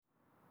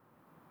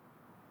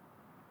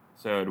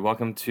episode.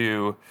 Welcome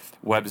to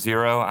Web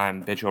Zero.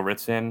 I'm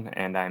bichul,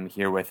 and I'm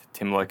here with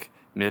timluc,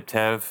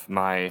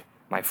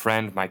 my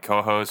friend, my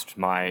co-host,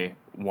 my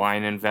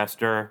wine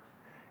investor,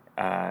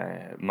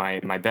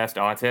 my best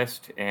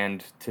autist.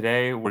 And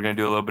today we're going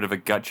to do a little bit of a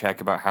gut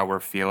check about how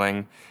we're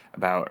feeling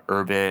about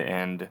Urbit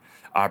and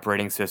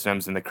operating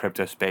systems in the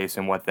crypto space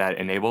and what that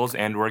enables.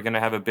 And we're going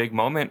to have a big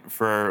moment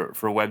for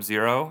Web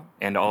Zero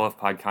and all of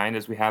Podkind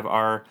as we have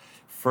our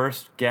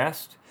first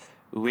guest,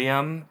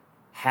 Liam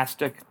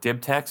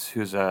hastuc-dibtux,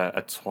 who's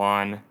a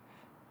Tlon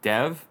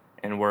dev,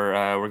 and we're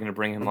going to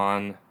bring him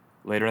on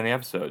later in the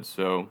episode.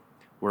 So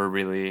we're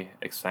really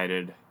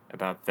excited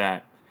about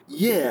that.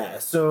 Yeah.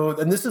 So,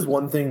 and this is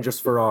one thing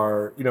just for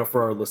our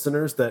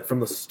listeners that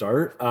from the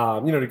start,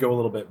 to go a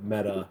little bit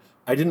meta,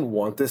 I didn't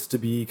want this to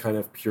be kind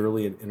of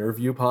purely an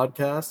interview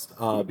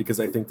podcast because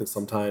I think that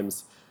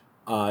sometimes,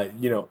 I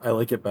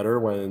like it better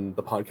when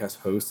the podcast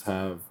hosts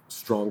have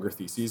stronger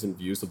theses and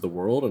views of the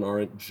world and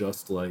aren't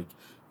just like,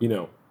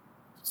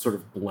 sort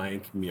of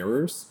blank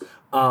mirrors.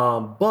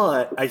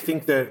 But I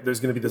think that there's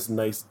going to be this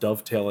nice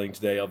dovetailing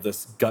today of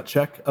this gut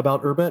check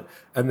about Urbit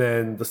and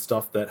then the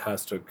stuff that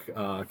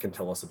Hastuc can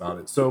tell us about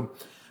it. So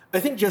I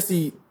think,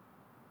 Jesse,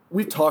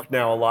 we've talked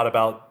now a lot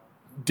about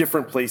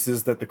different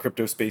places that the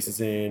crypto space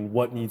is in,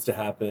 what needs to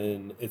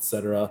happen,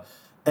 etc.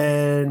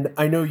 And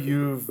I know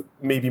you've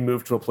maybe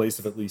moved to a place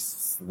of at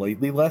least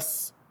slightly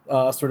less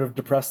sort of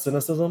depressed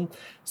cynicism.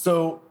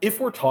 So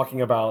if we're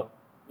talking about,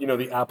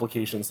 the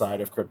application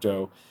side of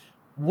crypto,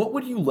 what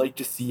would you like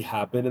to see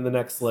happen in the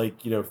next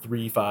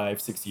 3,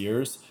 5, 6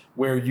 years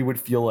where you would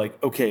feel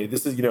like, okay,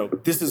 this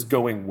is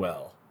going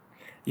well?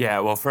 Yeah,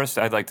 well, first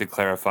I'd like to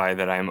clarify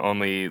that I'm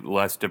only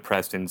less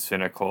depressed and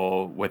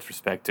cynical with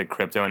respect to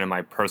crypto, and in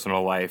my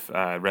personal life,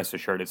 rest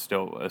assured, it's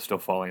still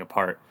falling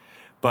apart.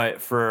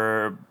 But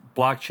for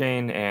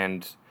blockchain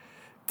and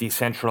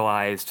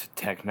decentralized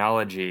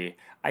technology,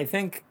 I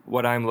think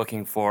what I'm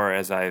looking for,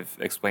 as I've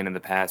explained in the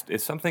past,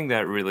 is something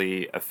that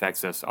really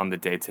affects us on the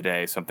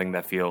day-to-day, something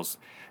that feels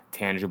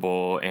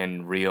tangible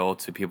and real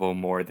to people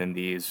more than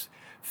these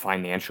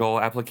financial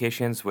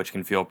applications, which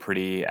can feel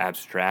pretty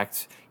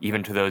abstract,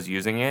 even to those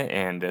using it,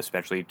 and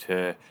especially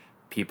to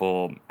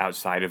people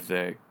outside of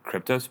the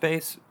crypto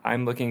space.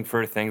 I'm looking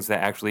for things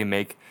that actually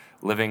make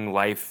living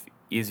life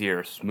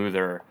easier,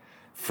 smoother,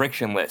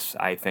 frictionless,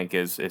 I think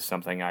is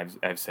something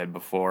I've said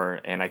before,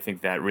 and I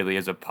think that really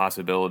is a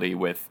possibility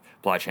with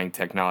blockchain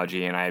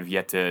technology, and I have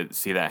yet to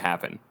see that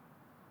happen.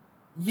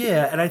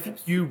 Yeah, and I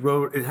think you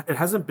wrote it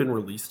hasn't been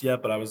released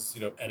yet, but I was,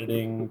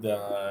 editing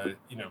the,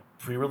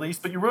 pre-release,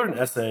 but you wrote an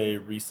essay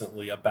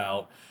recently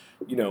about,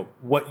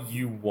 what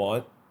you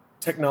want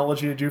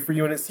technology to do for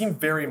you, and it seemed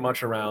very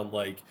much around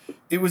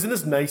it was in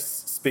this nice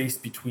space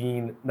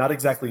between not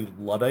exactly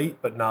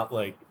Luddite, but not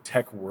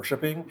tech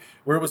worshiping,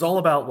 where it was all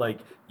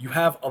about you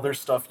have other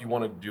stuff you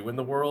want to do in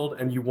the world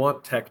and you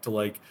want tech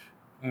to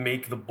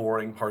make the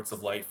boring parts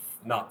of life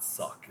not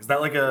suck. Is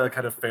that a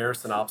kind of fair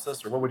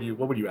synopsis, or what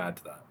would you add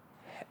to that?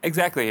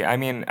 Exactly. I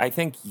mean, I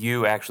think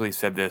you actually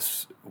said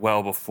this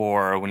well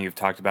before when you've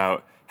talked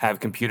about have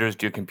computers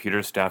do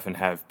computer stuff and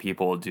have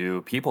people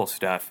do people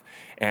stuff.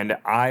 And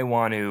I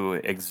want to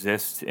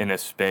exist in a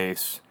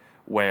space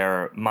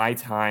where my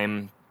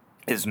time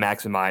is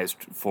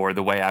maximized for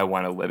the way I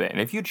want to live it. And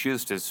if you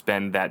choose to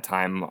spend that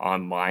time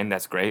online,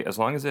 that's great, as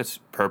long as it's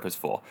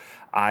purposeful.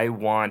 I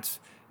want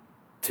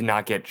to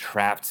not get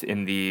trapped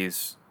in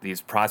these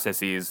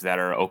processes that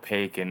are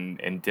opaque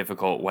and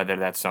difficult, whether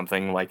that's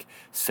something like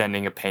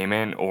sending a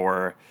payment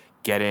or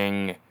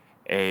getting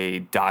a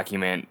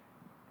document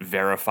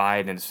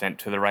verified and sent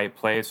to the right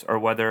place, or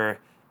whether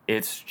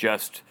it's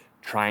just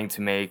trying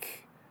to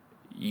make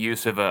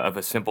use of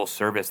a simple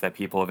service that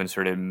people have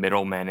inserted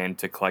middlemen in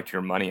to collect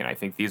your money. And I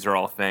think these are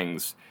all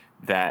things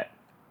that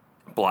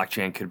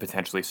blockchain could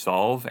potentially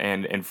solve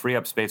and free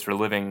up space for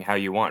living how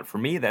you want. For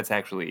me, that's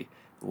actually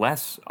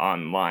less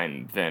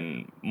online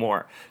than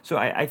more. So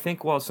I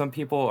think while some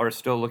people are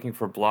still looking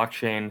for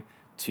blockchain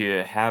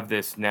to have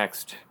this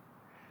next,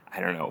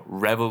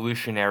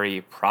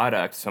 revolutionary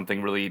product,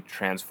 something really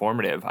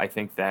transformative, I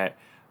think that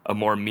a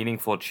more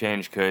meaningful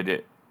change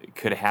could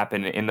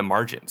happen in the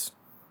margins.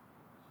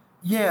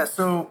 Yeah,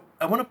 so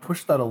I want to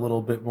push that a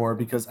little bit more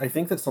because I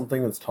think that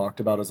something that's talked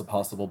about as a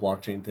possible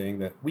blockchain thing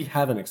that we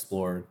haven't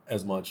explored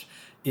as much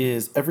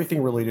is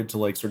everything related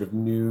to sort of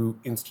new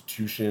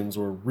institutions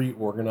or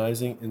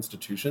reorganizing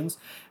institutions.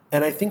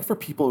 And I think for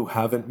people who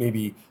haven't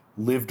maybe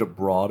lived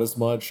abroad as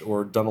much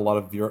or done a lot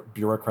of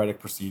bureaucratic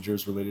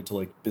procedures related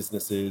to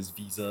businesses,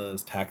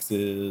 visas,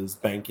 taxes,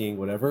 banking,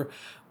 whatever,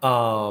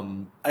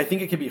 I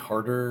think it can be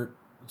harder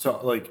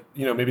to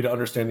maybe to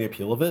understand the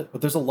appeal of it.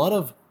 But there's a lot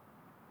of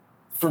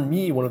for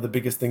me, one of the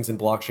biggest things in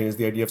blockchain is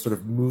the idea of sort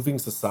of moving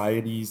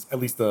societies, at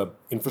least the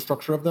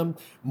infrastructure of them,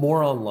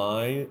 more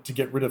online to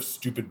get rid of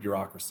stupid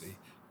bureaucracy.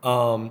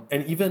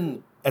 And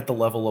even at the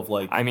level of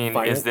I mean,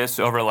 is this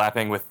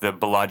overlapping with the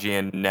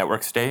Balajian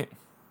network state?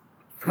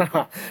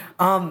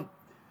 I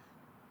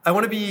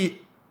want to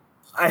be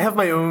I have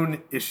my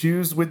own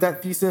issues with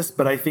that thesis,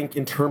 but I think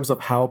in terms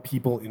of how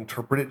people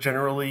interpret it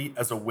generally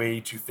as a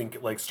way to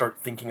think, like start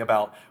thinking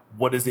about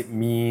what does it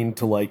mean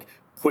to like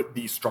put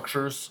these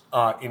structures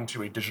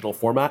into a digital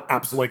format,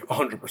 absolutely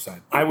like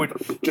 100%. I would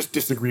just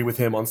disagree with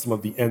him on some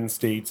of the end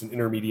states and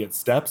intermediate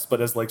steps, but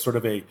as like sort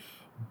of a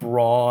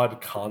broad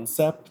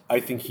concept, I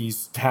think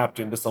he's tapped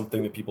into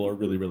something that people are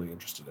really, really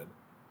interested in.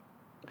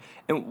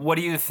 And what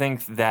do you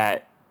think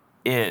that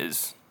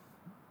is?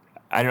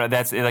 I don't know.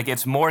 That's like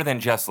it's more than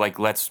just like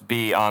let's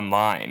be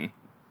online.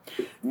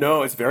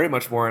 No, it's very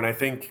much more. And I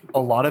think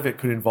a lot of it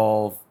could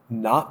involve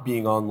not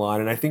being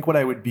online. And I think what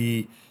I would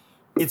be,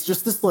 it's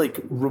just this like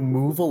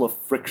removal of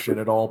friction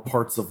at all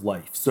parts of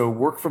life. So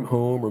work from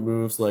home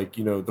removes like,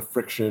 the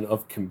friction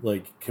of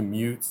like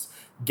commutes,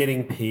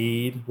 getting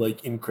paid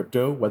like in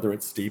crypto, whether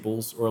it's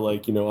stables or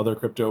like, other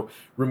crypto,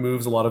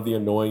 removes a lot of the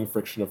annoying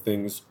friction of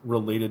things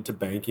related to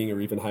banking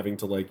or even having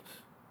to like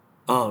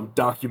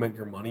document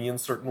your money in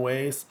certain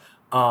ways.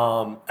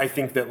 I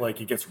think that like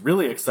it gets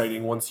really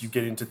exciting once you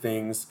get into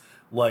things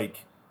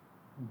like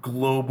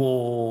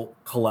global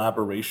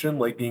collaboration,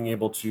 like being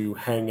able to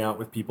hang out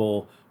with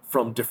people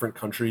from different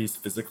countries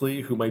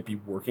physically who might be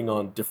working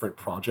on different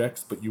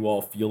projects, but you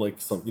all feel like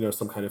some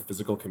kind of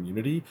physical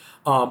community,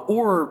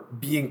 or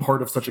being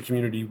part of such a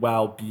community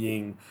while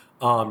being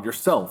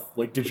yourself,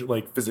 like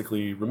like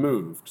physically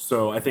removed.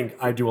 So I think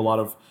I do a lot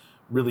of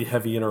really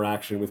heavy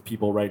interaction with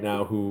people right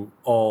now who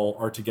all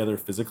are together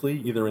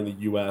physically, either in the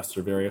US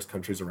or various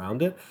countries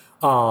around it.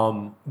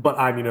 But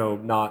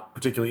I'm, not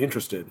particularly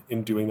interested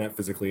in doing that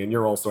physically. And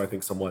you're also, I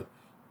think, somewhat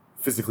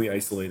physically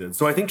isolated.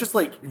 So I think just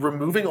like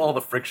removing all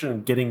the friction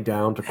and getting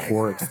down to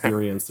core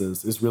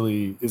experiences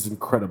is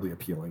incredibly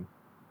appealing.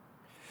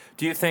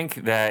 Do you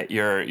think that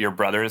your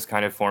brother is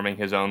kind of forming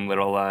his own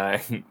little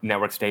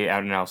network state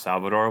out in El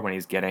Salvador when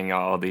he's getting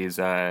all these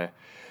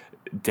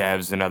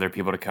devs and other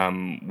people to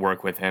come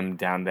work with him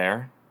down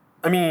there?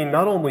 I mean,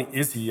 not only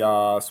is he,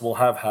 so we'll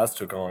have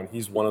hastuc on.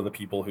 He's one of the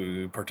people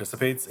who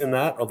participates in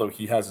that, although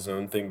he has his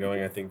own thing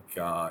going. I think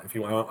if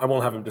you, I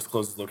won't have him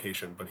disclose his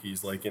location, but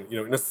he's like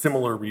in a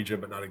similar region,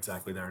 but not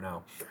exactly there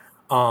now.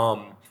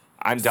 Um,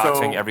 I'm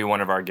doxing so every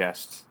one of our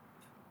guests.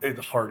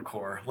 it's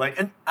hardcore. Like,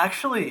 and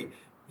actually,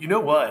 you know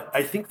what?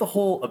 I think the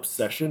whole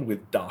obsession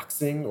with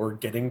doxing or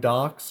getting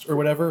doxed or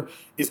whatever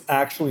is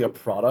actually a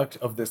product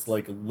of this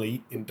like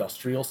late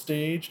industrial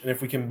stage. And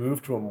if we can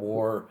move to a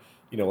more,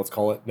 let's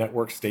call it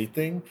network state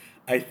thing,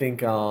 I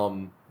think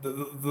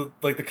the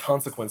like the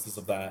consequences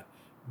of that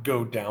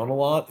go down a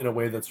lot in a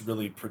way that's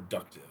really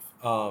productive.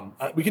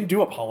 We can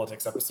do a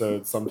politics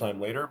episode sometime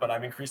later, but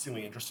I'm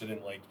increasingly interested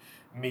in like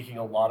making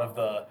a lot of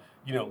the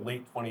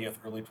late 20th,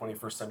 early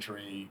 21st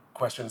century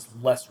questions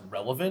less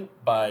relevant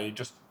by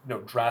just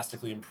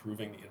drastically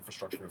improving the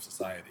infrastructure of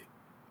society.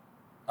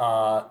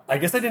 I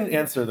guess I didn't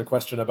answer the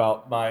question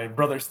about my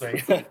brother's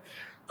thing.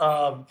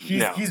 No.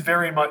 He's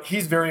very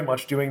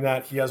much doing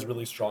that. He has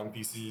really strong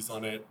theses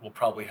on it. We'll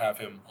probably have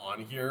him on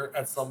here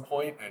at some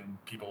point,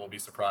 and people will be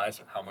surprised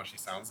at how much he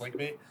sounds like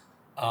me.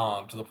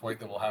 To the point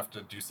that we'll have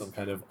to do some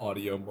kind of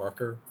audio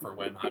marker for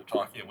when I'm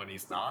talking and when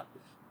he's not.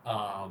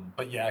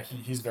 But yeah,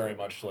 he's very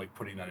much like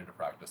putting that into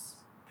practice.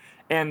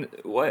 And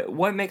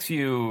what makes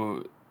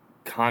you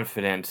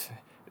confident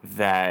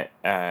that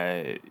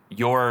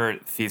your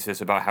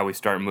thesis about how we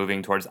start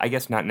moving towards, I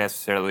guess, not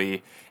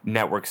necessarily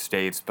network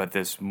states, but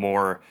this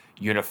more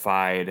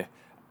unified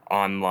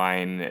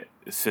online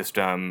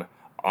system,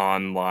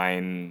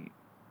 online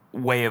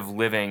way of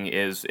living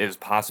is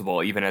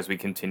possible, even as we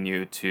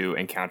continue to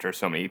encounter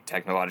so many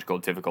technological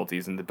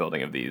difficulties in the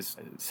building of these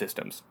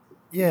systems?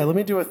 Yeah, let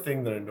me do a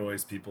thing that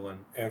annoys people and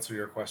answer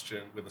your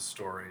question with a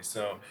story.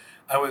 So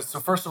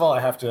first of all,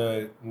 I have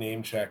to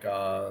name check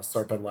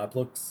Sarpan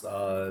Laplux,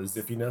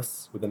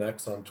 Ziffiness with an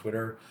X on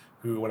Twitter,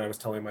 who, when I was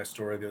telling my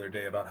story the other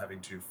day about having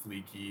to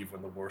flee Kyiv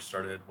when the war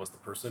started, was the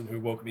person who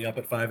woke me up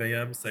at 5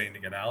 a.m. saying to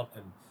get out.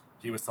 And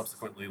he was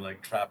subsequently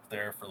like trapped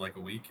there for like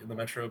a week in the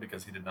metro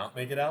because he did not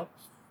make it out.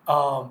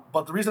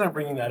 But the reason I'm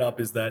bringing that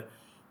up is that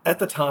at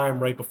the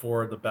time, right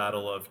before the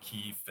Battle of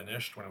Kyiv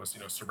finished, when it was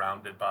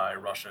surrounded by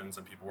Russians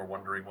and people were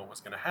wondering what was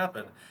going to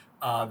happen,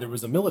 there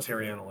was a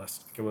military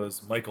analyst. I think it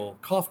was Michael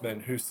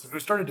Kaufman who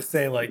started to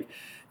say like,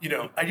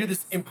 I do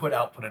this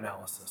input-output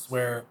analysis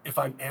where if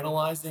I'm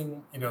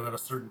analyzing, that a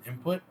certain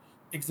input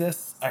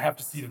exists, I have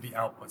to see that the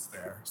output's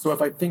there. So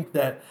if I think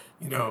that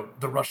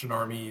the Russian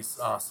army's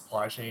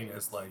supply chain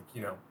is like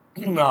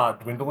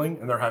dwindling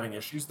and they're having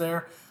issues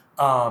there,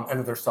 and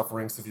that they're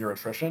suffering severe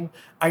attrition,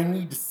 I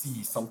need to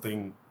see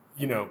something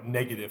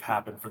negative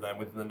happen for them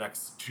within the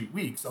next 2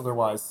 weeks.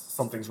 Otherwise,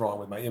 something's wrong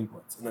with my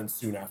inputs. And then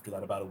soon after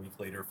that, about a week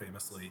later,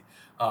 famously,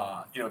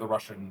 the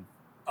Russian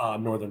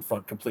northern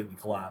front completely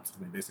collapsed,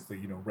 and they basically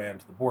ran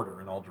to the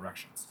border in all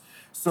directions.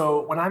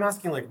 So when I'm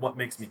asking like what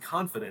makes me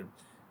confident,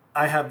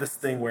 I have this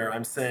thing where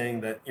I'm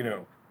saying that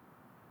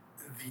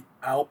the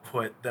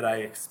output that I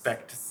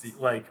expect to see,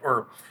 like,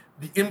 or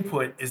the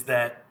input is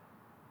that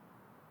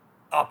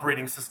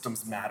operating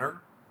systems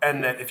matter.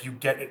 And that if you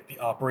get it, the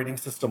operating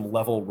system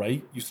level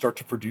right, you start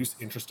to produce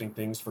interesting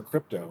things for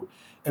crypto.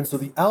 And so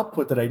the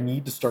output that I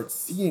need to start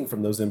seeing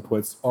from those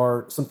inputs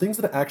are some things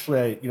that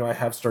actually I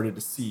have started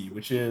to see,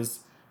 which is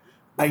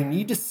I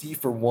need to see,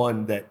 for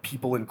one, that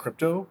people in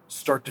crypto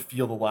start to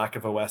feel the lack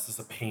of OS as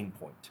a pain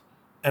point.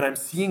 And I'm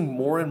seeing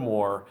more and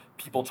more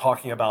people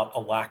talking about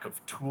a lack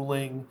of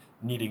tooling,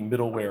 needing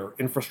middleware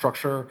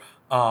infrastructure.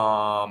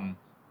 I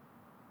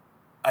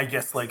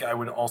guess like I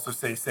would also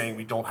say saying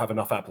we don't have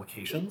enough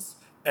applications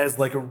as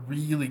like a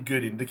really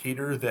good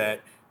indicator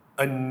that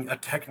a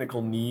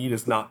technical need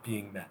is not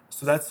being met.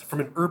 So that's from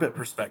an Urbit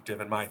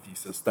perspective in my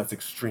thesis, that's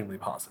extremely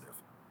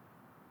positive.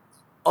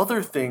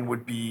 Other thing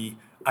would be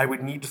I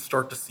would need to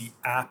start to see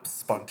apps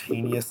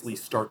spontaneously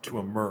start to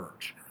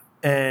emerge.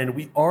 And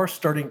we are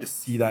starting to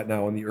see that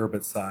now on the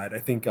Urbit side. I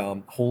think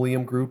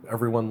Holium Group,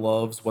 everyone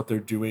loves what they're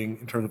doing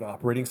in terms of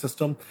operating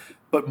system.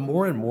 But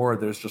more and more,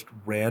 there's just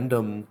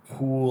random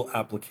cool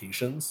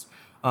applications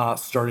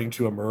starting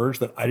to emerge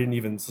that I didn't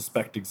even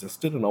suspect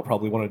existed. And I'll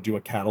probably want to do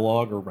a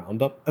catalog or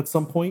roundup at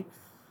some point.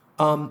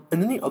 And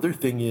then the other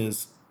thing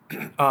is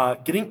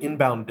getting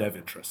inbound dev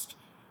interest.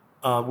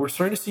 We're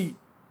starting to see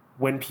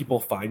when people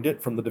find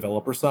it from the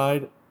developer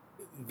side,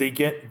 they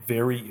get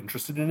very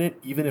interested in it,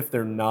 even if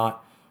they're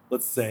not,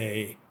 let's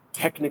say,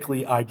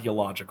 technically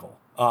ideological.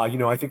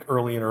 I think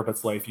early in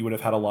Urbit's life, you would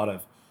have had a lot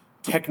of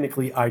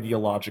technically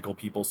ideological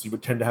people. So you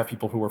would tend to have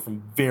people who are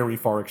from very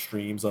far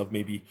extremes of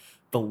maybe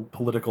the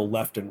political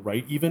left and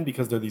right, even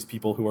because they're these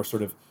people who are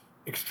sort of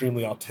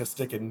extremely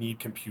autistic and need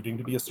computing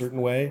to be a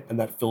certain way, and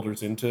that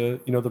filters into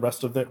the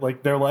rest of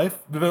their life.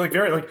 They're like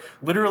very like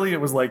literally,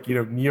 it was like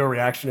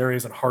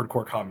neo-reactionaries and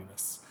hardcore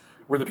communists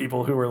were the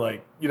people who were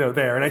like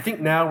there. And I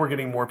think now we're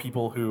getting more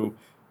people who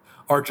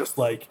are just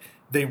like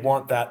they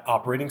want that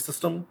operating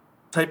system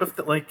type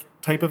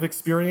of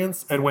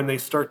experience, and when they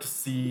start to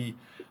see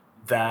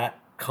that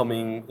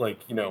coming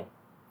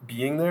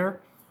being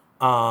there,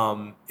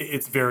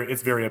 it's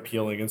very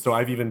appealing. And so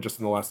I've even just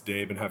in the last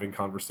day been having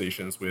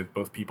conversations with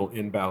both people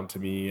inbound to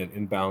me and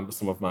inbound to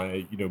some of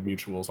my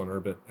mutuals on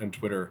Urbit and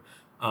Twitter,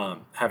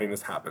 having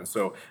this happen.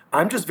 So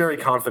I'm just very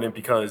confident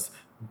because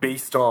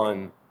based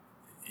on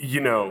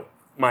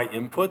my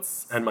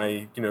inputs and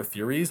my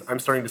theories, I'm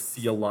starting to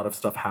see a lot of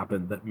stuff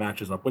happen that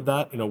matches up with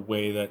that in a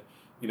way that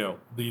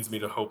leads me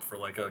to hope for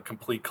like a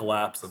complete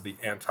collapse of the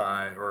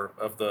or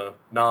of the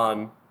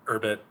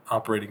non-Urbit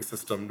operating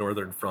system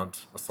Northern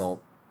Front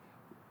assault.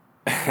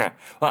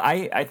 Well,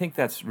 I think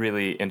that's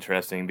really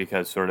interesting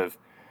because sort of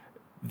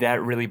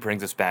that really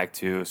brings us back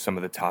to some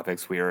of the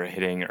topics we were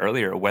hitting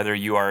earlier. Whether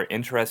you are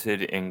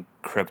interested in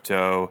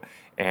crypto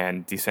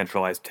and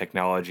decentralized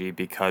technology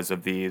because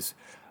of these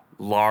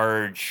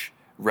large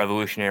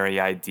revolutionary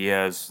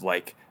ideas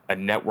like a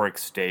network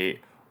state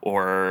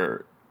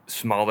or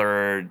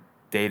smaller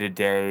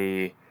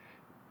day-to-day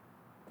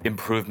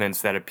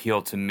improvements that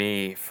appeal to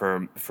me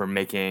for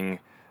making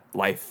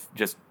life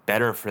just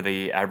better for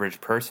the average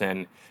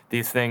person,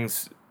 these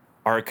things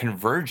are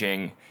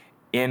converging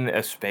in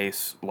a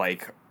space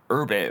like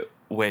Urbit,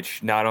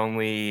 which not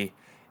only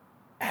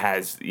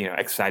has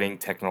exciting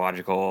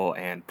technological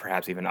and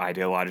perhaps even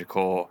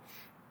ideological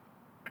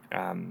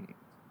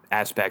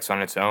aspects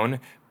on its own,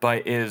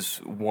 but is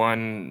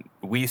one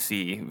we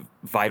see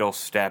vital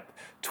step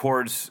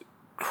towards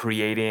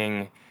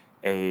creating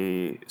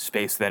a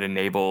space that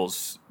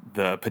enables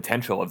the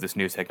potential of this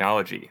new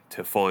technology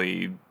to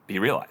fully be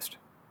realized.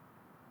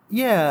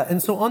 Yeah,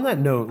 and so on that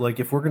note, like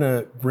if we're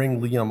gonna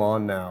bring Liam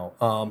on now,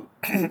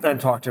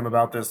 and talk to him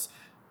about this,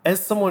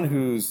 as someone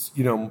who's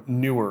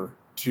newer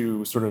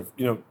to sort of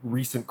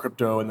recent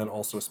crypto and then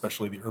also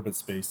especially the Urbit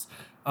space,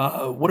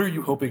 what are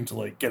you hoping to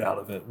like get out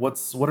of it? What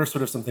are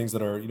sort of some things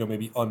that are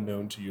maybe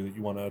unknown to you that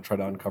you want to try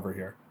to uncover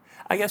here?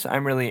 I guess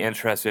I'm really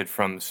interested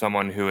from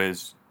someone who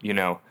is,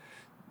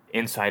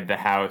 inside the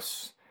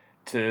house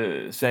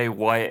to say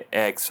what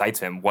excites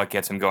him, what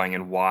gets him going,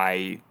 and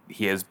why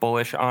he is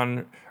bullish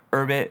on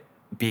Urbit,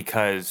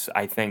 because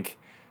I think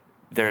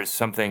there's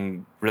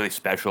something really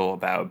special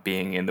about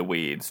being in the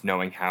weeds,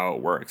 knowing how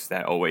it works,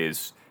 that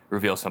always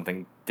reveals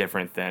something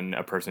different than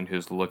a person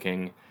who's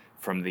looking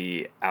from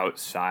the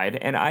outside.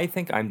 And I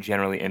think I'm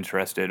generally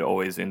interested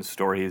always in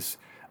stories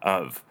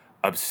of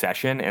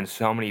obsession, and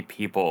so many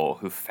people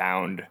who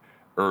found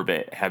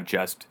Urbit have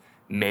just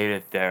made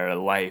it their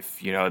life.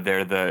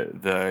 They're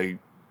the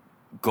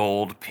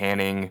gold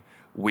panning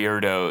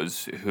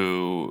weirdos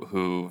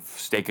who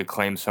stake a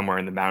claim somewhere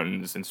in the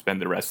mountains and spend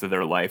the rest of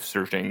their life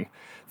searching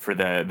for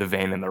the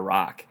vein in the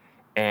rock.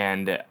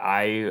 And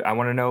I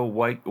want to know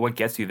what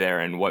gets you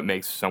there and what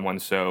makes someone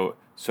so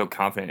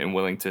confident and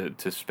willing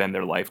to spend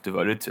their life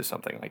devoted to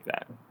something like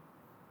that.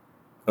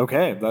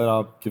 Okay,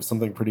 that gives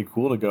something pretty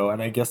cool to go.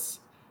 And I guess,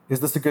 is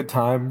this a good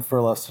time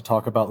for us to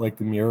talk about like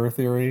the mirror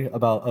theory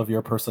of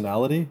your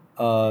personality?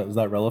 Is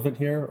that relevant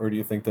here, or do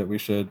you think that we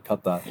should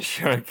cut that?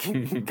 Sure,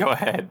 go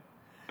ahead.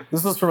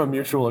 This is from a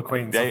mutual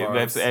acquaintance of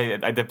ours.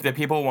 The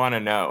people want to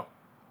know.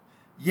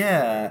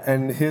 Yeah,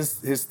 and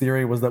his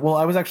theory was that, well,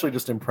 I was actually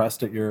just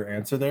impressed at your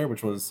answer there,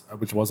 which was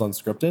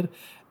unscripted,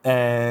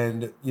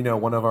 and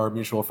one of our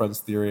mutual friends'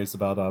 theories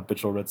about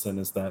Bichul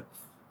is that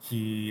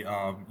he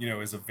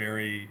is a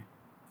very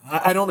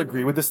I don't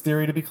agree with this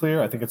theory, to be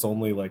clear. I think it's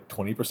only like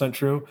 20%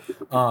 true,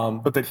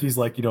 but that he's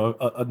like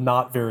a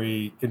not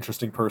very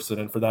interesting person,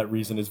 and for that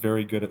reason is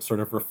very good at sort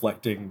of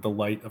reflecting the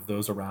light of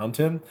those around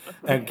him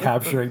and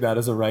capturing that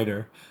as a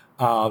writer.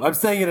 I'm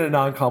saying it in a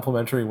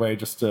non-complimentary way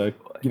just to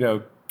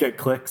get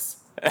clicks,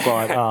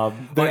 but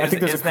I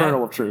think there's a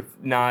kernel of truth.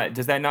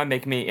 Does that not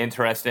make me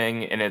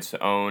interesting in its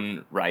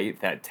own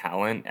right? That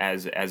talent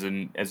as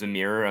a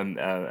mirror,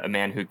 a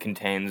man who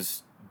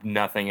contains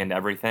nothing and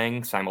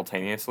everything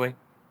simultaneously.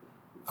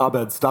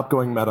 Abed, stop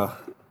going meta.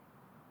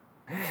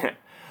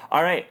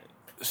 All right,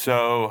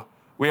 so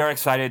we are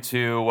excited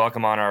to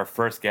welcome on our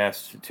first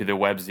guest to the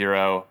Web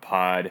Zero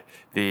pod,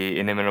 the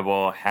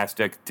inimitable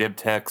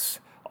hastuc-dibtux,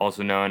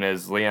 also known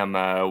as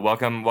Liam.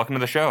 Welcome to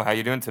the show. How are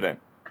you doing today?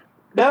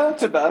 Yeah, not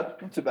too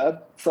bad. Not too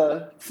bad. It's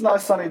a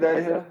nice sunny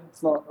day here.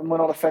 We're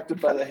not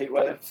affected by the heat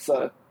wave,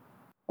 so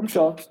I'm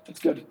sure it's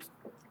good.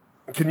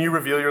 Can you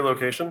reveal your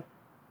location?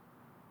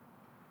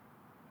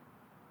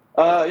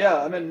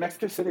 Yeah, I'm in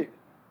Mexico City.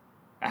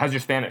 How's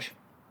your Spanish?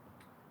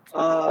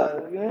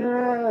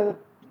 Yeah,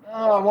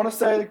 I want to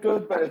say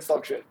good, but it's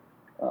dog shit.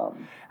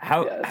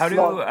 How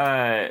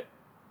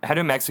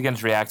do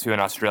Mexicans react to an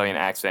Australian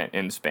accent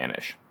in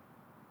Spanish?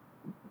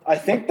 I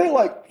think they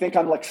think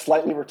I'm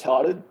slightly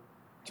retarded,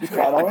 to be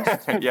quite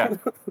honest. Yeah.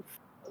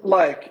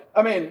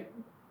 I mean,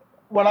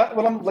 when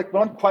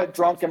I'm quite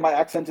drunk and my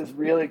accent is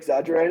really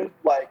exaggerated,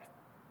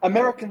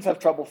 Americans have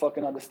trouble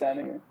fucking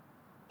understanding me.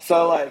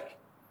 So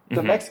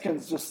the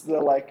Mexicans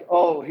they're like,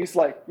 oh, he's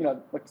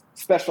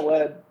special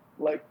ed.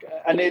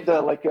 I need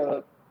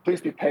to please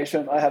be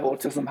patient. I have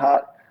autism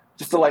hat.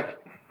 Just to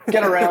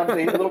get around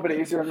a little bit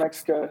easier in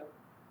Mexico.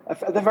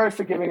 They're very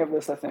forgiving of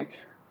this, I think.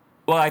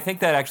 Well, I think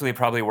that actually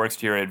probably works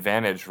to your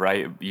advantage,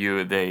 right?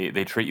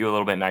 They treat you a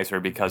little bit nicer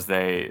because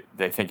they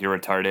think you're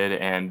retarded,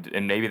 and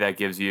maybe that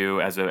gives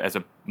you as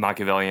a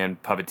Machiavellian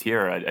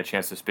puppeteer a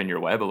chance to spin your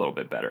web a little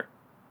bit better.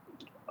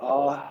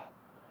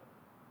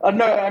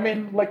 No, I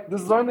mean,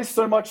 there's only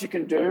so much you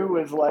can do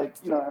with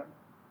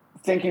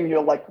thinking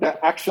you're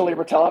actually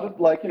retarded.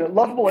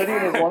 Lovable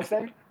idiot is one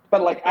thing,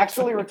 but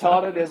actually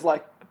retarded is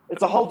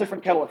it's a whole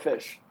different kettle of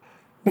fish.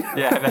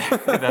 Yeah,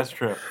 that's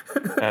true.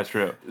 That's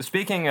true.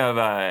 Speaking of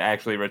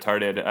actually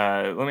retarded,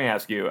 let me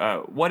ask you,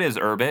 what is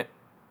Urbit?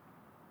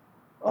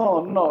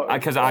 Oh no,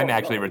 because I'm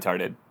actually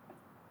retarded.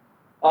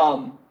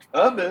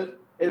 Urbit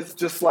is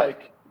just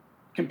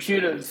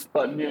computers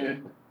but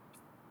new.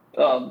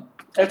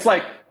 It's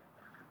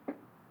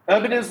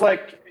Urbit is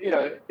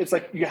it's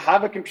you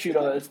have a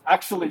computer, it's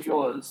actually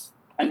yours,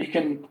 and you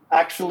can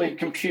actually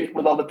compute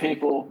with other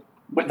people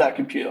with that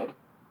computer,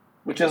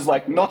 which is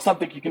not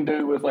something you can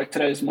do with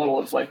today's model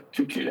of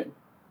computing.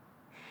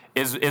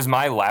 Is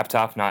my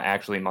laptop not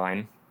actually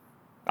mine?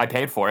 I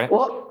paid for it.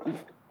 Well,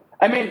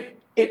 I mean,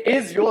 it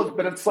is yours,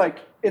 but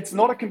it's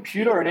not a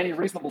computer in any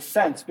reasonable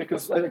sense,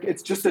 because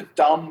it's just a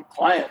dumb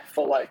client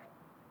for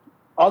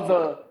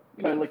other,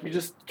 you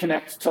just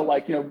connect to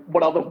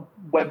what other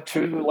Web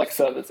 2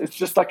 servers. It's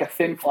just a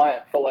thin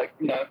client for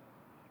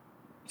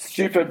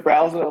stupid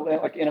browser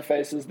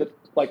interfaces that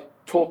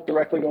talk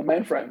directly to a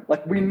mainframe.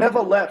 We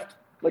never left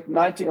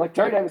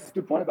Terry Davis has a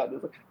good point about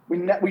this.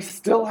 We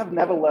still have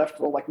never left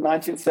the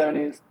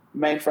 1970s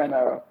mainframe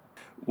era.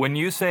 When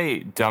you say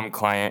dumb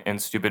client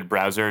and stupid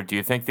browser, do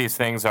you think these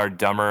things are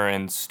dumber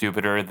and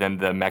stupider than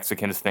the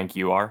Mexicans think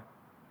you are?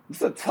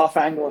 It's a tough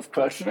angle of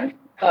questioning.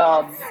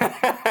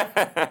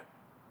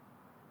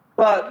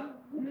 But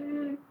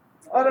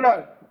I don't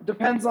know. It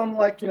depends on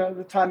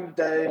the time of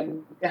day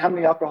and how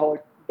many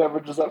alcoholic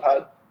beverages I've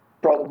had,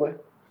 probably.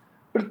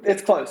 But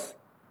it's close.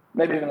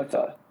 Maybe even a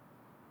tie.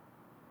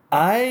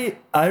 I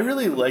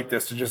really like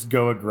this to just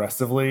go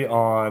aggressively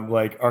on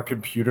our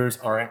computers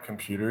aren't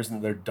computers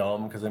and they're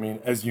dumb, because I mean,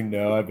 as you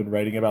know, I've been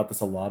writing about this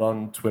a lot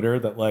on Twitter,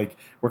 that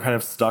we're kind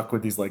of stuck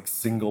with these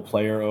single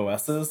player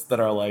OSs that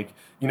are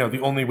the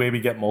only way we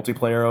get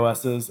multiplayer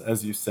OSs,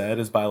 as you said,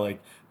 is by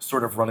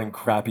sort of running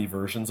crappy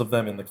versions of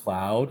them in the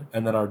cloud,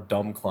 and then our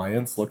dumb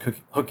clients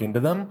hook into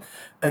them.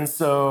 And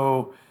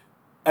so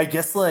I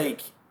guess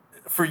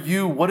for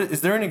you,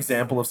 is there an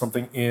example of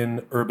something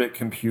in Urbit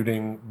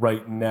computing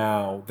right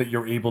now that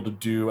you're able to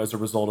do as a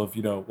result of,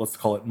 let's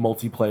call it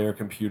multiplayer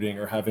computing,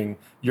 or having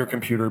your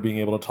computer being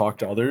able to talk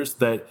to others,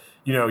 that,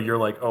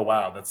 you're oh,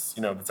 wow, that's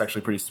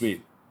actually pretty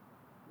sweet?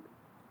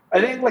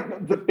 I think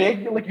the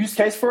big use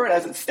case for it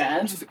as it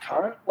stands, as a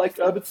current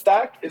Urbit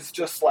stack, is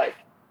just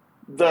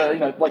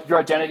the, your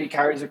identity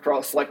carries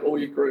across all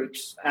your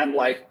groups, and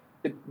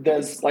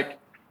there's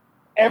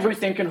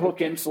everything can hook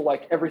into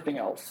everything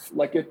else.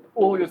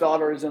 All your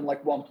data is in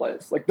one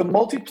place. The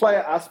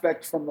multiplayer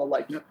aspect from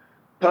the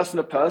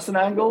person-to-person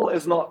angle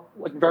is not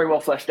very well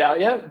fleshed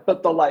out yet,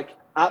 but the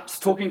apps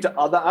talking to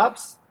other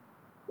apps,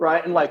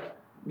 right? And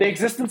the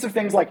existence of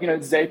things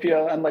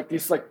Zapier and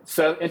these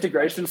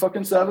integration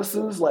fucking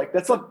services,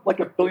 that's a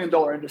 $1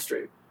 billion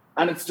industry.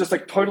 And it's just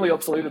like totally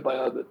obsoleted by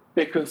Urbit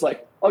because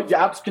like, oh, your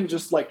apps can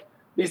just like,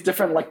 these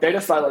different like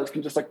data silos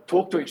can just like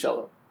talk to each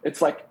other.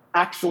 It's like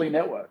actually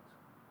networked.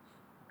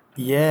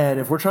 Yeah, and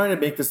if we're trying to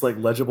make this like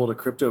legible to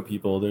crypto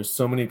people, there's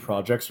so many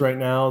projects right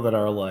now that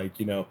are like,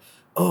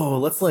 oh,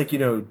 let's like,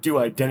 do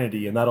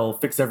identity and that'll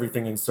fix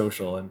everything in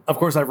social. And of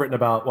course, I've written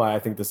about why I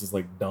think this is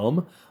like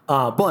dumb.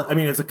 But I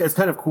mean, it's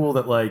kind of cool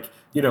that like,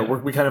 we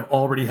kind of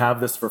already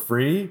have this for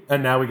free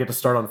and now we get to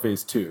start on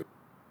phase 2.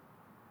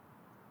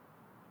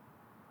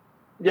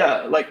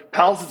 Yeah, like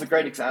Pals is a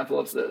great example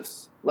of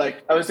this.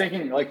 Like I was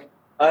thinking, like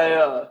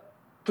I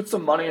put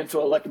some money into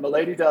a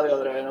Milady DAO the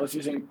other day, and I was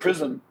using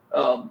Prism,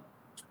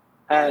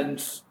 and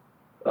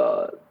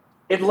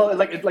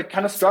it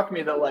kind of struck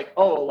me that like,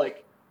 oh,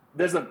 like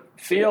there's a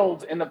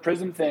field in the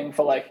Prism thing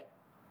for like,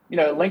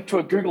 linked to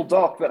a Google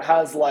Doc that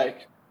has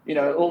like,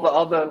 all the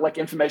other like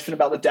information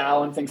about the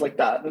DAO and things like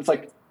that. And it's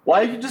like,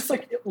 why are you just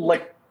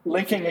like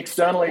linking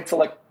externally to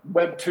like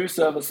Web 2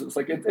 services?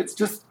 Like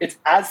it's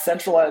as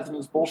centralized and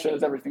as bullshit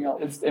as everything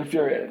else. It's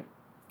infuriating.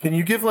 Can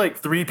you give like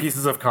 3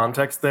 pieces of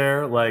context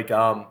there, like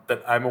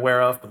that I'm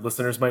aware of, but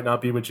listeners might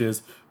not be, which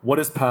is what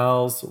is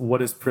Pals,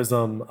 what is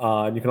Prism,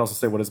 and you can also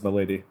say what is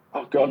Milady.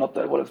 Oh god, not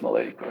that what is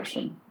Milady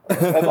question.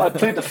 I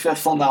played the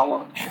fifth on that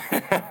one.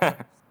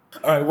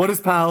 All right, what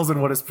is Pals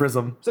and what is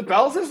Prism? So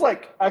Pals is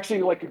like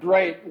actually like a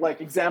great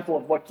like example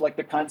of what like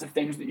the kinds of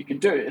things that you can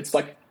do. It's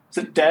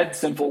a dead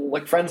simple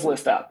like friends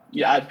list app.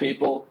 You add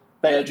people,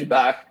 they add you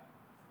back.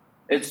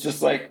 It's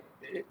just like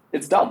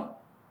it's dumb.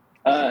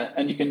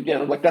 And you can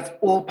get like that's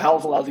all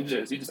Pals allows you to do.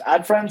 Is you just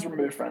add friends,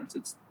 remove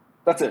friends.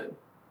 That's it.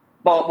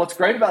 But what's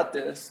great about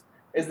this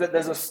is that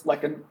there's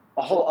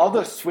a whole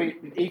other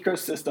suite and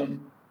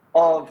ecosystem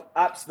of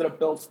apps that are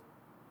built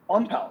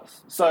on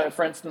Pals. So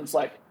for instance,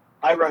 like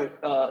I wrote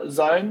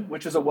Zone,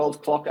 which is a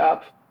world clock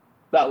app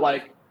that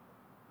like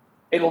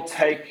it'll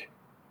take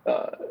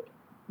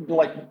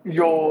like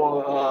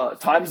your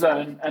time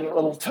zone and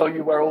it'll tell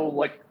you where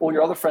all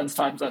your other friends'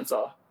 time zones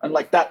are, and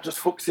like that just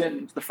hooks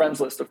into the friends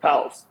list of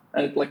Pals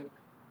and it, like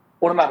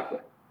automatically.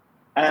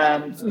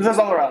 And there's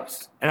other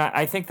apps. And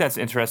I think that's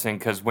interesting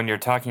because when you're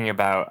talking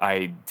about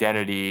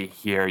identity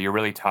here, you're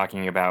really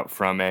talking about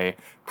from a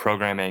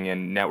programming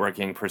and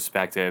networking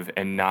perspective,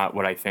 and not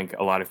what I think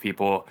a lot of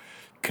people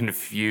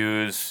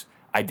confuse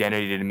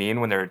identity to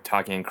mean when they're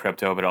talking in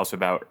crypto, but also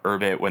about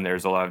Urbit when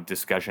there's a lot of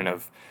discussion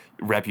of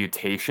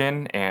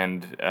reputation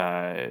and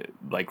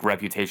like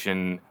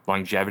reputation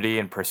longevity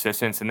and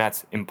persistence, and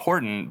that's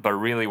important, but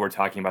really we're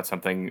talking about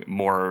something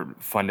more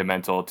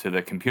fundamental to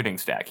the computing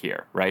stack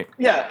here, right?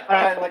 Yeah,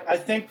 I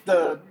think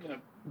the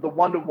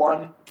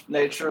one-to-one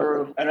nature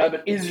of an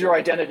Urbit is your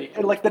identity.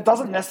 And like that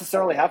doesn't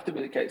necessarily have to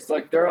be the case.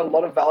 Like there are a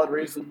lot of valid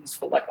reasons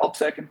for like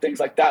OPSEC and things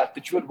like that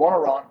you would want to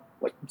run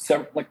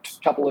like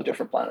a couple of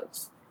different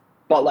planets.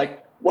 But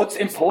like what's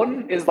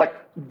important is like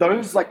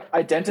those like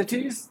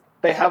identities,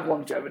 they have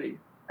longevity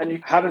and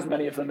you have as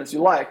many of them as you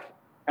like,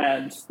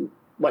 and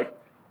like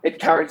it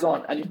carries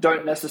on, and you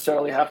don't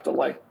necessarily have to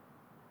like,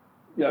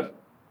 they're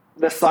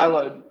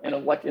siloed in a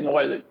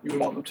way that you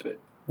want them to be.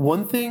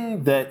 One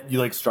thing that you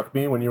like struck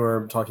me when you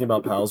were talking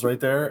about Pals right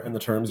there and the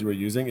terms you were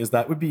using is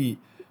that would be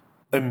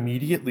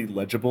immediately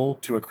legible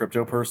to a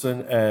crypto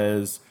person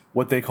as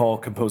what they call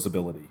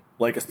composability,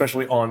 like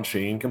especially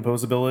on-chain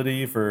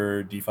composability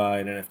for DeFi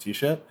and NFT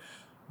shit.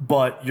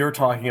 But you're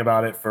talking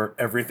about it for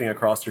everything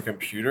across your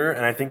computer.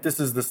 And I think this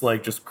is this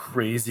like just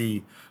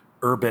crazy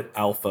Urbit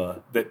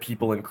alpha that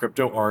people in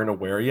crypto aren't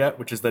aware yet,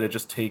 which is that it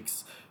just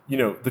takes,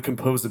 the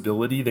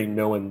composability they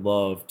know and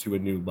love to a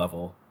new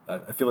level.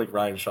 I feel like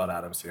Ryan shot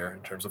Adams here in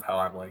terms of how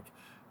I'm like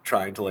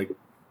trying to like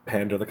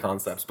pander the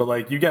concepts, but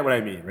like you get what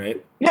I mean,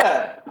 right?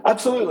 Yeah,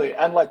 absolutely.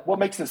 And like what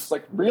makes this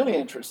like really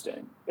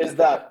interesting is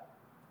that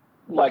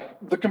like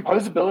the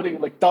composability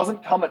like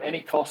doesn't come at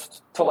any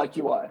cost to like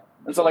UI.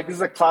 And so like this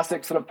is a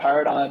classic sort of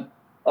paradigm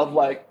of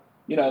like,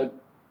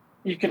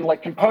 you can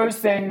like compose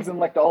things in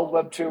like the old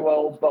Web 2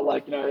 world, but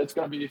like, it's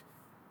going to be,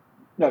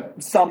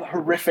 some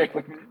horrific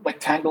like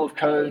tangle of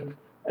code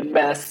and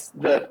mess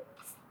that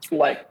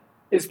like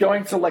is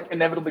going to like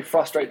inevitably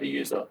frustrate the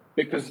user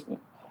because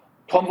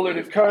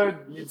convoluted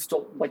code leads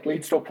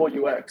to a poor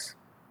UX.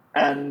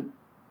 And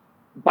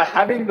by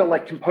having the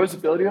like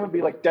composability of it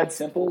be like dead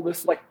simple,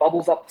 this like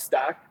bubbles up the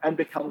stack and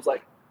becomes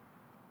like,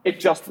 it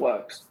just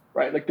works.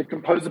 Right, like the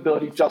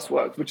composability just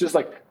works, which is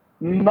like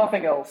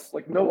nothing else,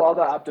 like no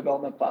other app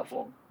development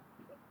platform,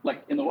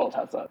 like in the world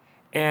has that.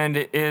 And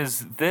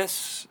is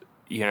this,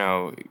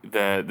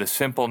 the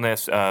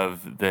simpleness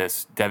of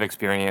this dev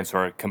experience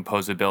or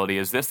composability,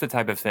 is this the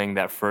type of thing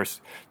that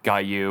first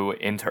got you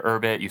into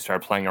Urbit? You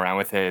started playing around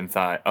with it and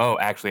thought, oh,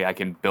 actually, I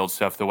can build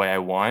stuff the way I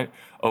want?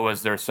 Or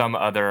was there some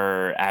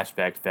other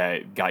aspect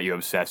that got you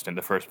obsessed in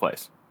the first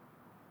place?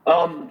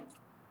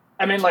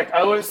 I mean, like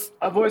I've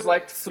always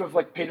liked sort of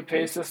like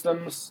P2P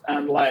systems,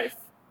 and like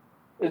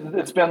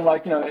it's been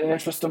like an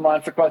interest of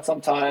mine for quite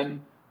some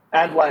time.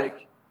 And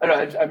like I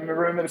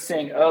remember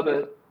seeing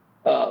Urbit,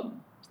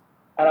 and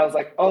I was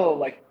like, oh,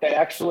 like they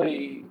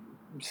actually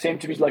seem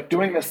to be like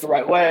doing this the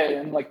right way,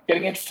 and like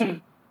getting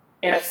interested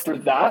in it through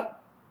that.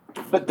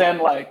 But then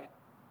like,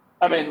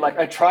 I mean, like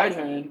I tried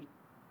Hoon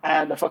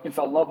and I fucking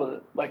fell in love with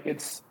it. Like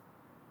it's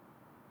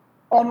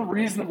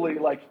unreasonably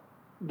like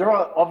there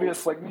are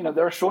obvious like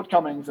there are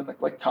shortcomings in the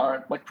like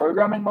current like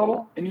programming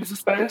model in user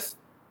space,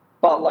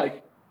 but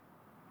like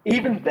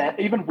even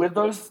with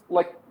those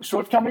like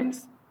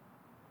shortcomings,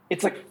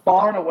 it's like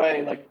far and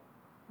away like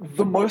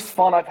the most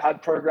fun I've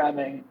had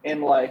programming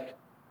in like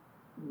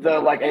the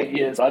like 8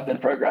 years I've been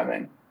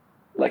programming.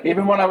 Like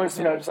even when I was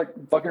just like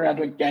fucking around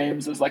doing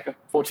games as like a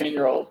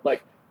 14-year-old,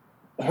 like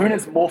Hoon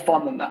is more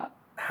fun than that.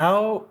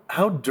 How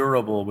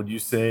durable would you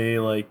say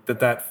like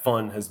that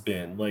fun has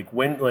been? Like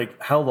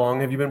how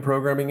long have you been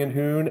programming in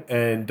Hoon,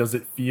 and does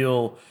it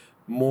feel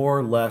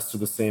more, less, or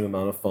the same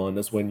amount of fun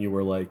as when you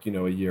were like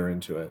a year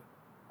into it?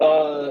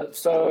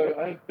 So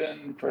I've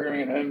been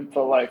programming in Hoon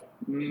for like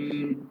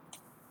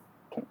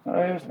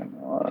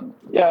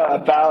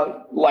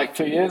about like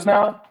 2 years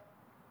now,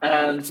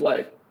 and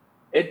like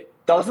it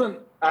doesn't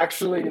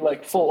actually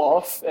like fall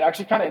off. It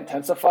actually kind of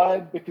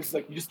intensified because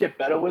like you just get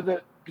better with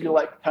it. You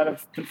like kind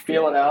of can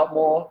feel it out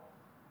more,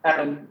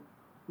 and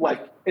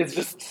like it's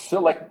just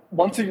so like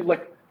once you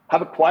like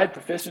have acquired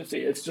proficiency,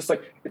 it's just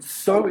like it's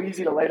so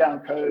easy to lay down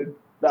code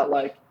that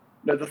like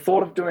the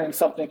thought of doing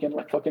something in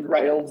like fucking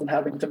Rails and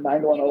having to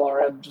mangle an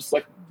ORM just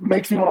like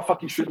makes me want to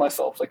fucking shoot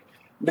myself. Like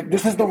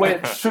this is the way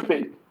it should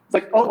be. It's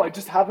like, oh, I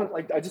just have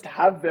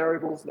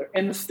variables, they're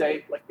in the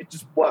state, like it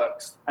just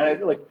works. And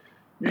it, like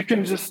you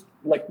can just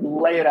like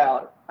lay it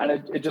out and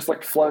it just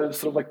like flows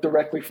sort of like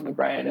directly from the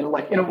brain and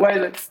like in a way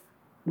that's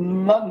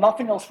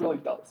nothing else really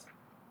does.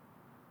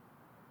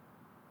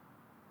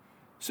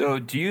 So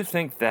do you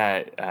think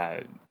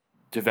that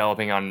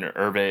developing on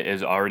Urbit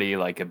is already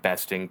like a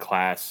best in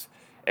class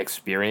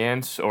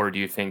experience, or do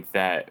you think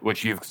that,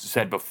 which you've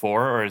said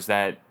before, or is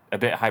that a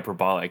bit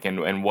hyperbolic,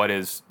 and what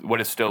is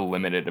still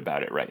limited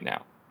about it right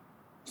now?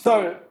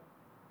 So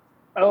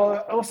I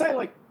will say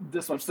like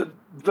this much: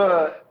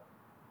 the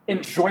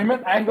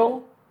enjoyment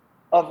angle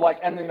of like,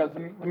 and the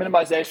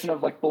minimization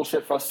of like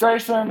bullshit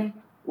frustration,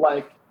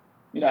 like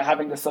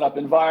having to set up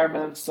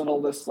environments and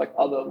all this like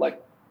other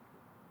like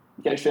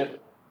gay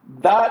shit.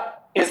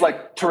 That is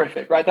like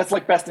terrific, right? That's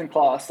like best in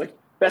class,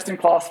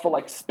 for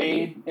like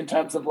speed in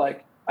terms of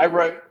like I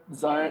wrote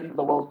Zone,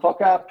 the world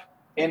clock app,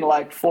 in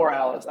like 4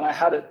 hours, and I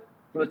had it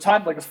from the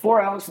time like it's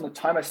 4 hours from the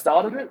time I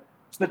started it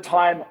to the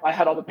time I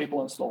had other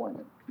people installing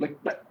it. Like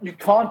you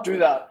can't do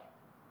that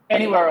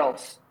anywhere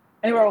else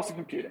in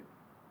computing.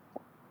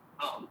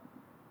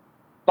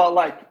 But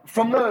like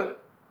from the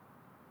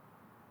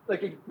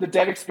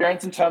dev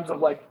experience in terms of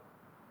like,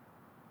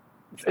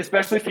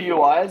 especially for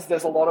UIs,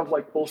 there's a lot of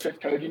like bullshit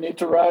code you need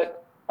to write.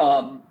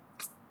 And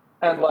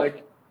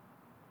like,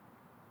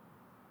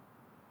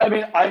 I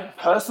mean, I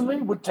personally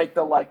would take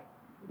the like,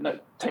 I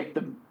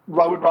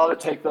would rather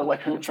take the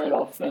like Hoon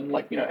trade-off than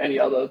like, any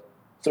other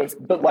sort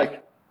of, but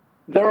like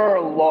there are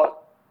a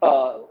lot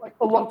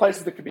of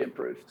places that could be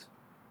improved.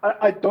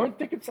 I don't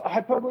think it's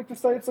hyperbolic to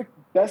say it's like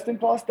best in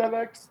class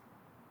DevX,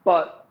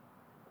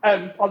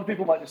 and other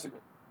people might disagree.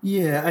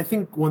 Yeah, I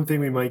think one thing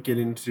we might get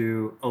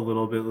into a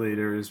little bit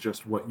later is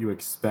just what you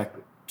expect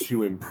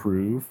to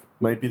improve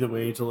might be the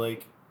way to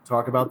like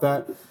talk about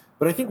that.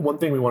 But I think one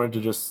thing we wanted to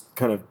just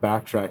kind of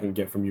backtrack and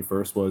get from you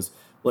first was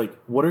like,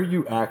 what are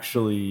you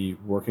actually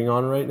working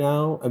on right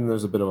now? And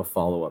there's a bit of a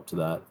follow-up to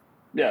that.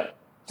 Yeah.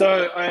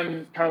 So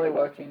I'm currently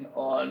working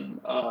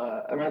on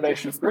a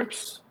renovation of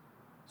groups,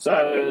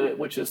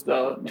 which is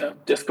the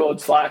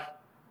Discord, Slack,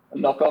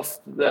 knockoff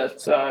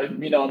that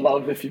and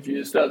love if you've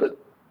used it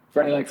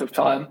for any length of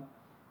time.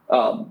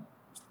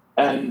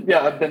 And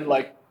yeah, I've been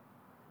like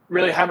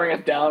really hammering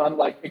it down. I'm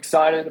like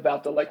excited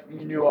about the like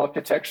new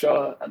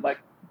architecture and like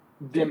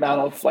the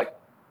amount of like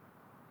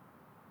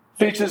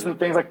features and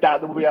things like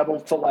that we'll be able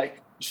to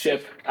like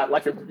ship at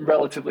like a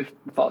relatively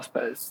fast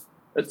pace.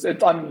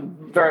 I'm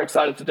very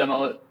excited to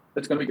demo it.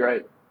 It's going to be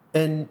great.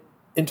 And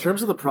in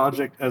terms of the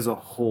project as a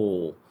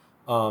whole,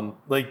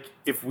 like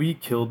if we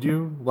killed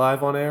you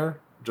live on air,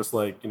 just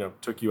like,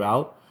 took you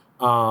out,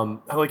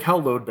 like how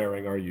load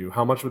bearing are you?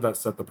 How much would that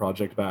set the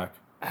project back?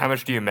 How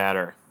much do you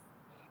matter?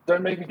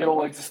 Don't make me get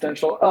all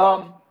existential.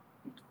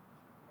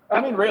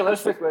 I mean,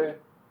 realistically,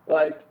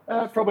 like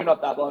probably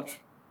not that much.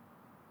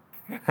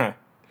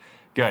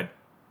 Good.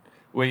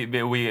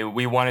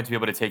 We wanted to be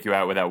able to take you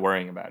out without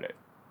worrying about it.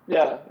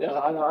 Yeah,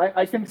 I know.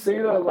 I can see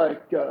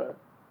the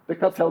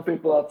cartel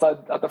people outside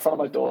at the front of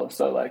my door.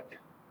 So like,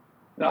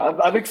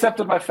 I've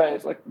accepted my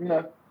fate. Like,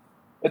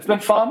 it's been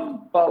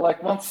fun, but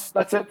like once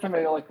that's it for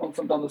me. Like once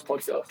I'm done this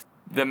podcast.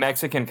 The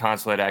Mexican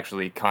consulate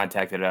actually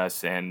contacted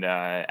us and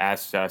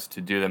asked us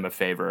to do them a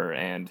favor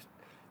and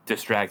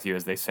distract you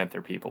as they sent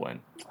their people in.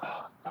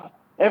 Oh, God.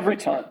 Every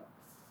time.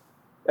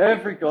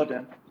 Every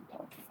goddamn time.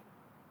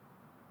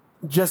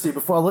 Jesse,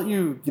 before I let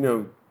you,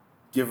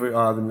 give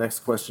the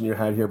next question you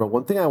had here, but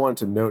one thing I wanted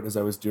to note as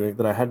I was doing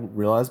that I hadn't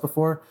realized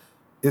before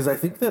is I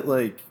think that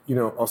like,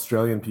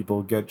 Australian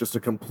people get just a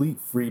complete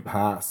free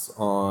pass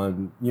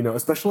on,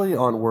 especially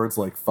on words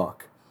like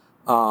fuck.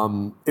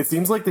 It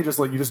seems like they just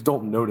like you just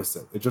don't notice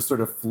it. It just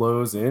sort of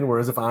flows in.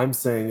 Whereas if I'm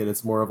saying it,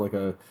 it's more of like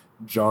a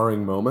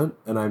jarring moment,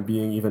 and I'm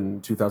being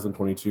even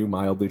 2022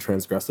 mildly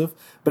transgressive.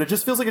 But it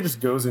just feels like it just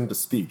goes into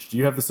speech. Do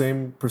you have the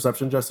same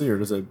perception, Jesse, or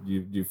does it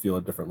you feel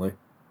it differently?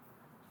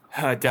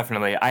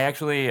 Definitely. I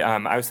actually,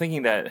 I was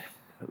thinking that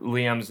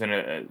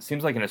Liam's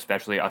seems like an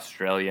especially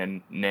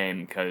Australian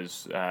name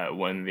because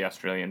one of the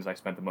Australians I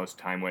spent the most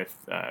time with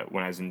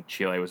when I was in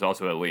Chile was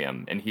also a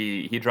Liam, and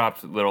he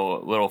dropped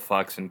little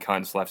fucks and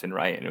cunts left and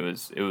right, and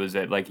it was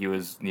like he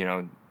was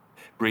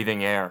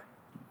breathing air,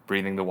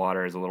 breathing the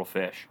water as a little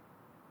fish.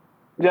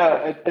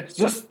 Yeah,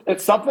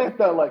 it's something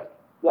that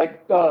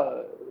like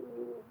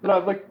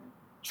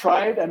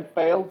tried and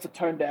failed to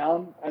tone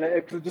down, and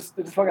it just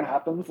fucking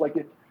happens. Like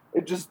it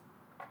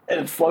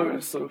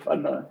flows sort of. I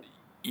don't know.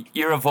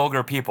 You're a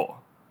vulgar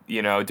people,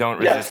 don't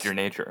resist Yes, your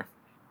nature.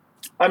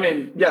 I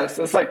mean yes.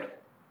 It's like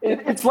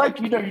it's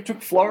like you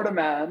took Florida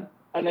man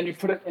and then you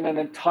put it in an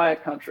entire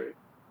country.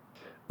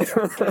 You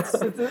It's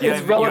have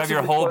your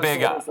relatively whole close to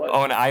big what it's like.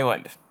 own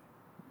island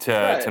to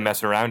Right.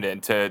 mess around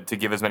in, to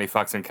give as many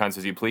fucks and cunts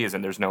as you please,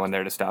 and there's no one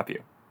there to stop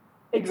you.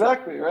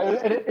 Exactly, right?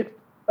 And it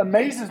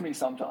amazes me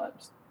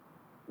sometimes,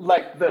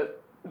 like the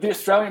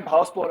Australian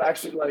passport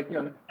actually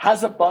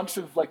has a bunch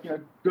of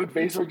good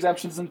visa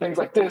exemptions and things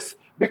like this.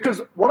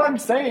 Because what I'm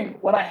saying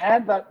when I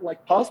hand that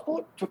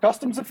passport to a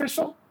customs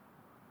official,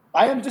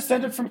 I am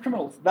descended from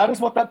criminals. That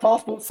is what that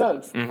passport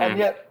says, and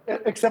yet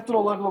accepted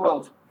all over the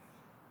world.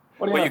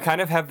 What do you Well, know? you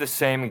kind of have the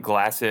same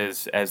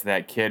glasses as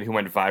that kid who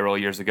went viral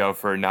years ago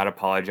for not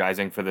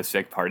apologizing for the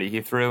sick party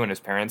he threw in his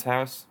parents'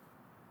 house.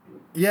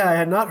 Yeah, I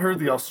had not heard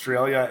the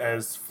Australia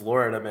as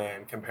Florida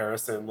man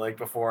comparison like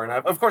before, and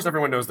of course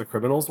everyone knows the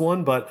criminals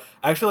one, but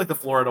I actually like the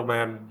Florida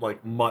man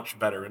like much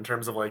better in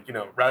terms of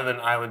rather than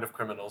an island of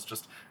criminals,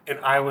 just an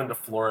island of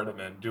Florida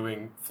men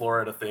doing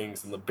Florida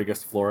things in the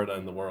biggest Florida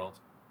in the world.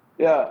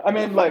 Yeah, I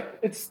mean,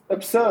 it's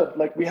absurd.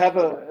 Like we have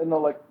in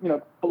the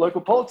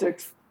local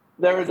politics,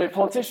 there is a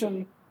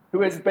politician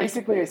who is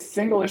basically a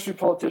single issue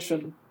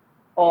politician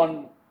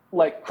on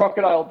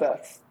crocodile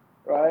deaths,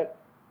 right?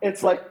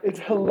 It's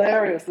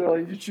hilarious. There are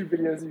YouTube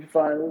videos you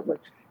find. Like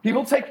he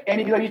will take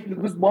any. There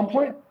was one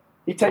point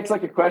he takes a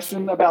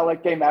question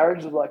about gay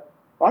marriage. Is like,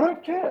 I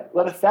don't care.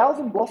 Let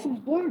 1,000 blossoms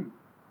bloom,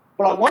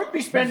 but I won't be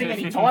spending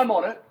any time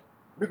on it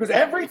because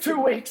every 2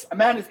 weeks a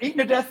man is eaten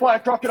to death by a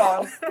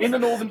crocodile in the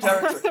Northern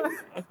Territory.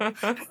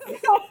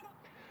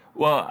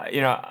 Well,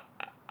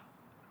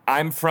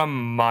 I'm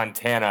from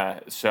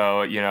Montana,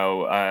 so a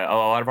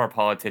lot of our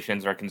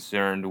politicians are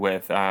concerned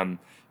with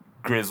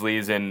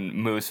grizzlies and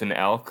moose and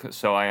elk.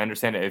 So I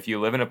understand that if you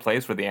live in a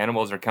place where the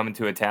animals are coming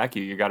to attack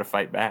you, you got to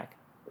fight back.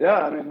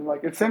 Yeah, I mean,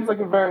 it seems like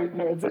a very,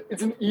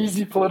 it's an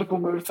easy political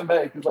move to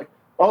make. It's like,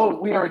 oh,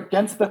 we are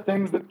against the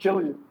things that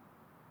kill you.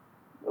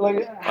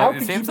 How It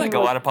could you seems be like a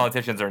lot of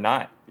politicians are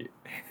not.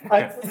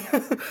 I,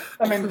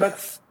 I mean,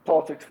 that's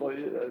politics for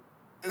you.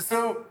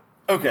 So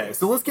okay,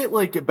 so let's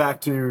get back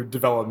to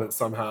development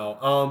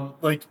somehow.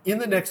 In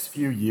the next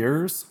few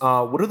years,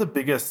 what are the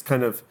biggest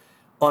kind of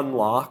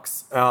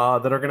unlocks that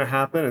are going to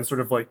happen, and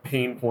sort of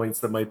pain points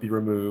that might be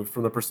removed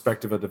from the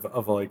perspective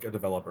of a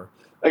developer?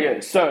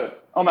 Okay, so,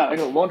 oh man, I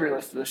got a laundry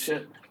list of this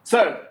shit.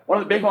 So, one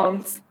of the big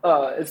ones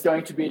is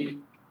going to be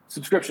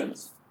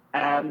subscriptions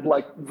and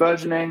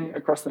versioning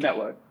across the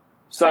network.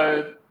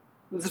 So,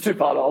 there's a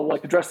two-part. I'll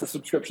address the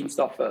subscription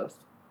stuff first.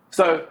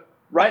 So,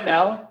 right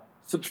now,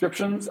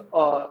 subscriptions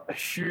are a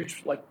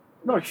huge,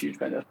 not a huge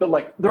pain,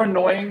 but they're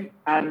annoying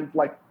and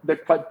they're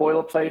quite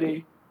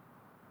boilerplatey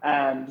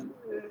and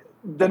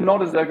they're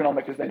not as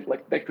ergonomic as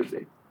they could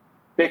be.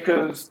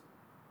 Because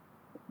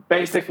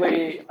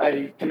basically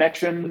a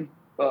connection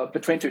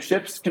between two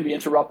ships can be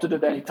interrupted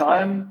at any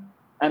time.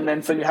 And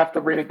then so you have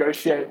to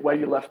renegotiate where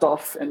you left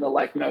off in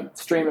the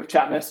stream of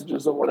chat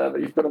messages or whatever.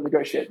 You've got to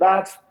negotiate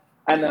that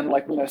and then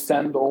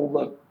send all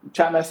the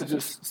chat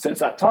messages since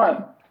that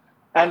time.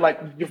 And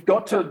you've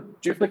got to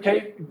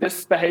duplicate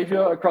this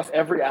behavior across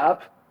every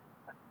app.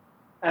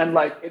 And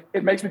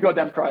it makes me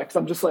goddamn cry because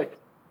I'm just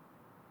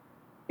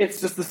it's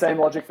just the same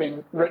logic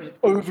being written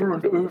over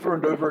and over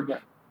and over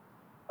again.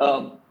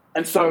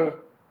 And so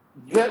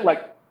that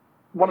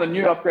one of the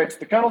new upgrades to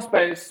the kernel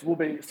space will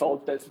be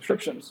solid state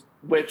subscriptions,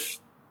 which,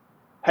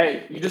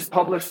 hey, you just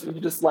publish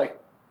this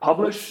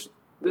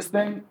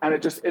thing and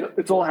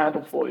it's all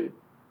handled for you.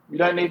 You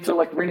don't need to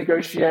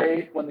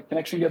renegotiate when the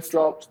connection gets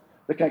dropped.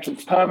 The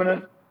connection's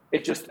permanent.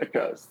 It just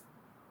occurs.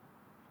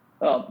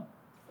 So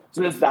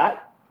there's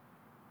that.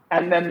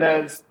 And then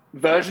there's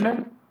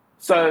versioning.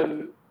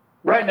 So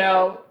right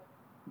now,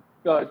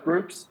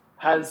 Groups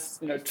has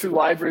two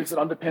libraries that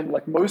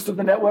underpin most of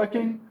the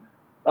networking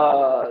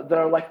that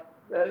are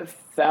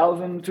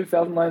 1,000,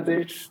 2,000 lines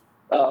each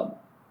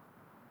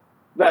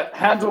that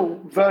handle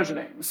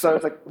versioning. So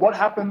it's what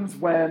happens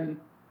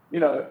when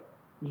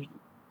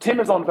Tim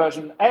is on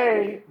version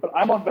A, but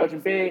I'm on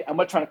version B, and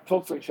we're trying to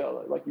talk to each other.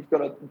 You've got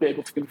to be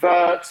able to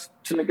convert,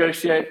 to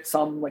negotiate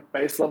some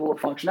base level of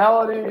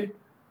functionality,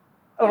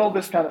 and all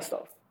this kind of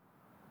stuff.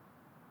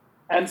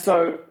 And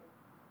so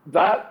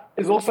that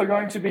is also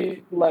going to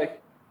be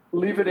like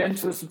levered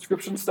into the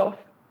subscription stuff.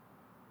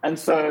 And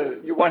so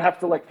you won't have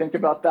to like think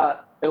about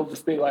that. It'll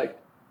just be like,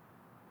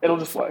 it'll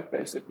just work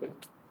basically.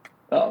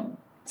 So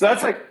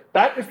that's like,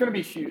 that is going to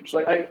be huge.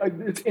 Like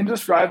it's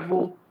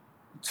indescribable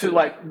to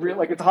like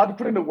like it's hard to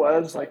put into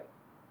words. Like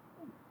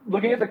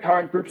looking at the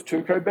current groups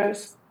 2 code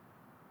base,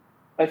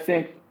 I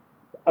think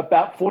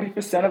about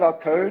 40% of our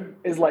code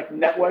is like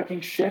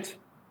networking shit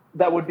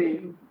that would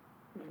be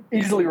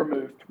easily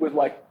removed with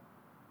like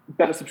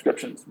better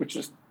subscriptions, which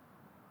is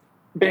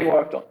being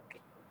worked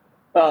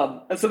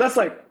on. And so that's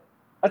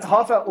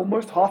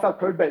almost half our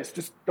code base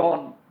just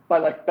gone by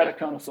like better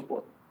kernel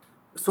support.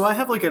 So I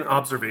have like an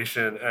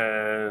observation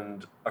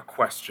and a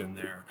question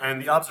there.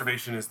 And the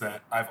observation is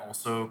that I've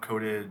also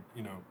coded,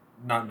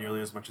 not nearly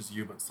as much as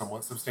you, but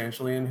somewhat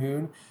substantially in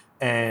Hoon.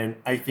 And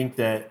I think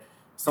that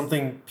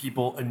something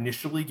people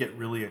initially get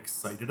really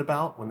excited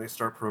about when they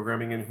start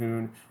programming in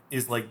Hoon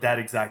is like that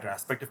exact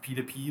aspect of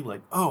P2P.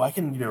 Like, oh, I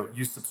can,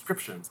 use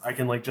subscriptions. I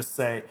can like just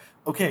say,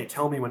 okay,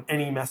 tell me when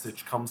any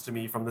message comes to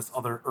me from this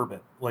other Urbit,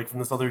 like from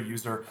this other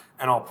user,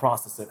 and I'll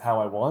process it how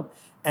I want.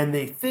 And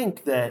they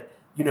think that,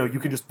 you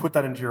can just put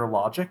that into your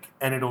logic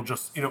and it'll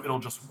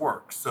just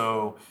work.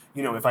 So,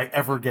 if I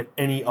ever get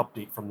any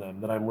update from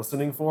them that I'm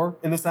listening for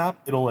in this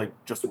app, it'll like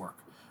just work.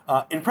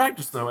 In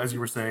practice though, as you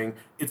were saying,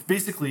 it's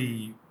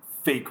basically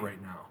fake right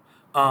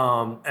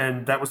now.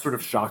 And that was sort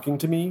of shocking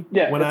to me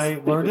when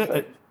I learned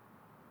it.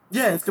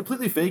 Yeah, it's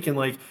completely fake. And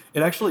like,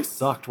 it actually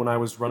sucked when I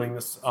was running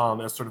this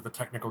as sort of the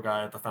technical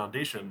guy at the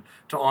foundation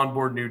to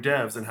onboard new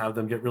devs and have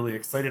them get really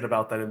excited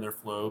about that in their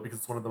flow because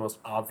it's one of the most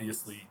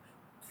obviously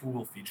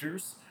cool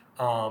features.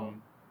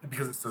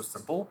 Because it's so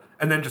simple,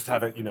 and then just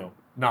have it,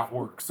 not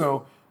work.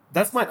 So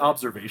that's my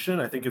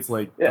observation. I think it's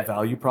like the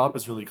value prop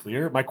is really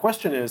clear. My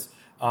question is,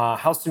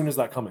 how soon is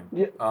that coming?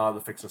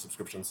 The fixer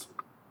subscriptions.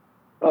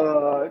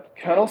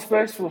 Kernel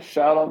Space will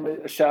shout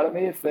at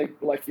me if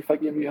I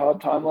give you hard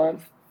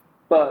timelines,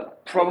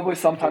 but probably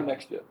sometime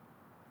next year.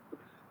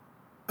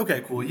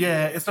 Okay, cool.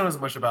 Yeah, it's not as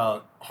much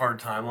about hard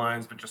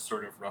timelines, but just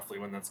sort of roughly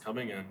when that's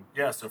coming. And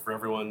so for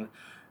everyone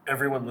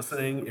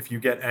listening, if you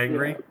get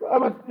angry,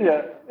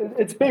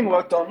 it's being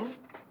worked on.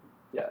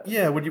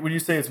 Yeah, would you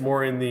say it's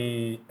more in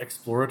the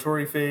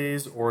exploratory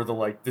phase or the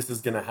like this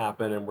is gonna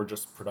happen and we're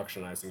just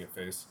productionizing it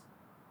phase?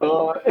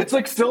 It's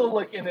like still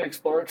like in the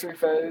exploratory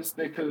phase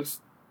because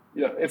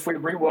if we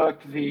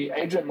rework the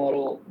agent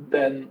model,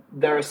 then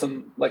there are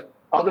some like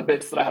other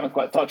bits that I haven't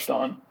quite touched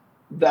on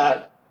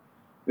that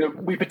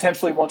we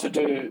potentially want to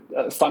do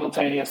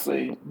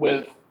simultaneously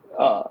with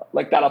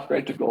like that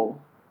upgrade to goal.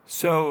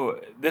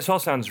 So this all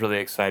sounds really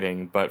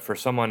exciting, but for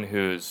someone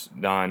who's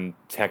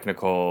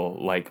non-technical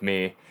like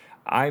me,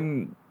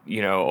 I'm,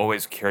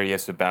 always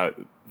curious about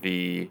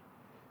the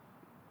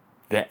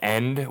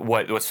end,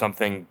 what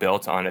something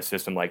built on a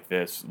system like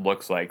this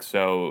looks like.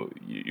 So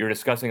you're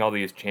discussing all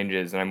these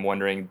changes, and I'm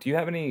wondering, do you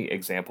have any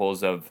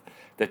examples of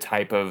the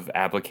type of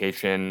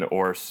application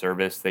or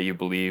service that you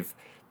believe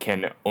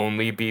can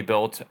only be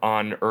built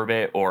on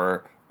Urbit,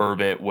 or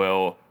Urbit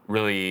will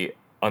really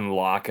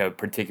unlock a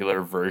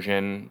particular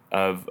version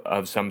of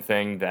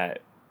something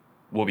that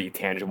will be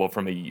tangible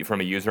from a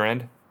user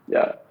end?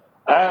 Yeah.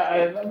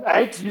 I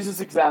hate to use this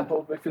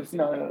example because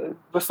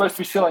we're supposed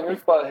to be shilling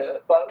Urbit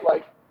here, but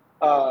like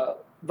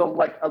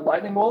a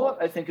Lightning wallet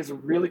I think is a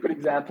really good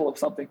example of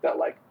something that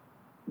like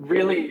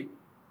really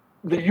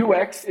the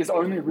UX is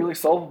only really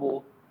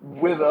solvable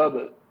with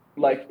Urbit.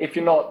 Like if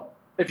you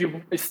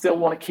still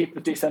want to keep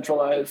the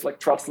decentralized like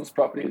trustless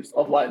properties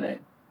of Lightning,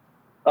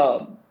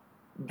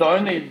 the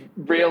only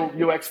real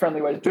UX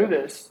friendly way to do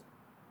this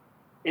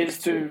is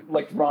to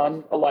like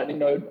run a Lightning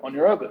node on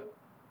your Urbit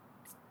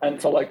and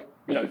to like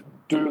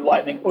do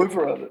Lightning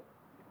over Urbit.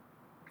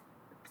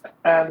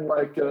 And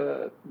like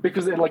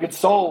because it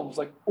solves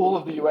like all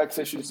of the UX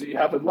issues that you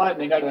have with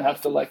Lightning. I don't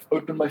have to like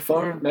open my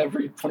phone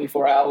every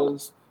 24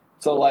 hours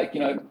so like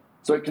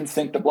so it can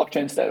sync the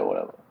blockchain state or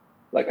whatever.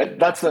 Like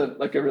that's a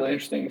really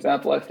interesting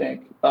example, I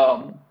think.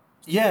 I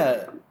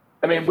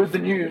mean, with the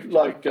new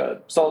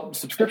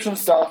subscription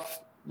stuff,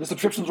 the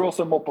subscriptions are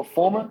also more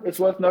performant. It's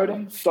worth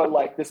noting. So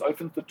like this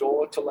opens the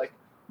door to like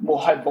more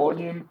high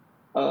volume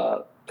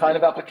kind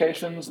of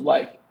applications,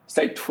 like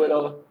say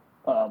Twitter,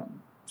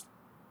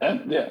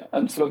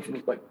 and sort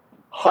of like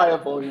higher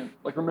volume,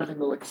 like removing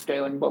the like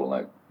scaling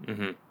bottleneck.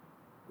 Mm-hmm.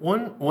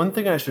 One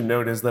thing I should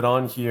note is that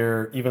on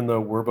here, even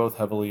though we're both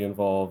heavily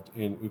involved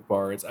in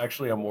Uqbar, it's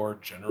actually a more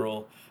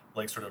general,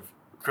 like sort of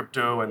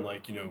crypto and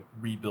like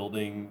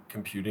rebuilding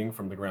computing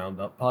from the ground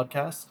up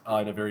podcast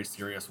in a very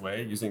serious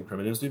way using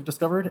primitives we've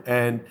discovered.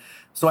 And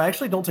so I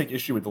actually don't take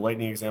issue with the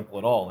Lightning example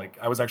at all. Like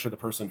I was actually the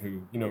person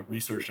who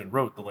researched and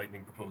wrote the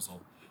Lightning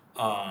proposal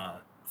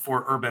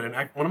for Urbit.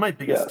 And one of my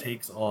biggest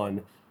takes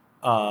on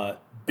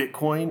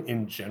Bitcoin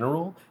in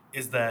general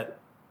is that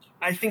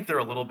I think they're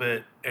a little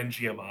bit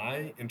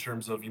NGMI in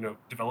terms of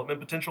development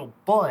potential,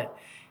 but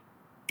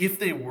if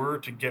they were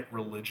to get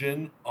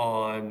religion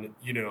on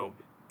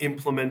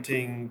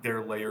implementing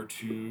their layer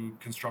 2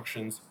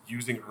 constructions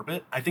using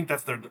Urbit. I think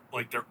that's their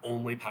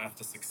only path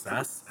to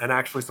success. And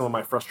actually, some of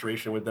my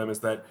frustration with them is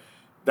that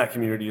that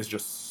community is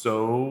just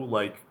so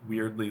like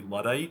weirdly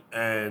Luddite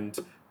and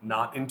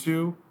not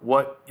into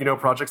what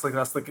projects like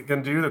us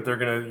can do, that they're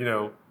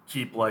gonna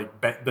keep like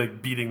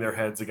beating their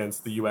heads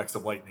against the UX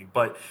of Lightning.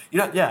 But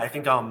I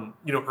think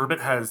Urbit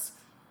has.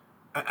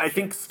 I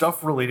think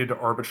stuff related to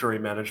arbitrary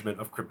management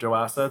of crypto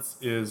assets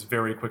is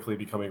very quickly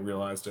becoming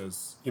realized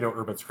as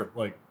Urbit's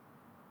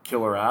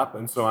killer app,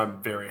 and so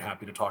I'm very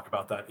happy to talk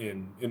about that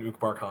in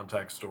UKBAR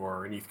context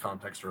or an ETH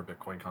context or a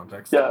Bitcoin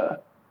context. Yeah.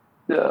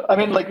 I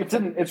mean, like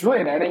it's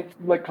really in any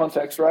like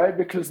context, right?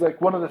 Because like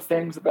one of the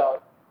things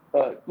about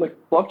like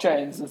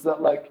blockchains is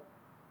that like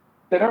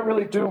they don't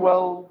really do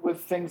well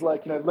with things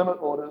like limit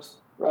orders,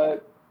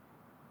 right?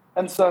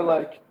 And so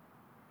like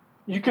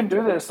you can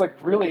do this like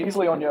really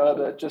easily on your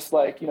Urbit, just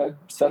like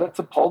set it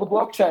to poll the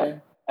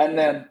blockchain, and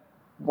then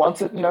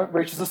once it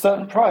reaches a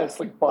certain price,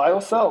 like buy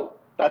or sell.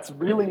 That's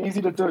really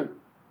easy to do,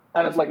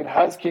 and it's like it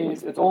has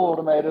keys. It's all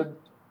automated.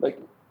 Like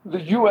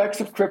the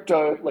UX of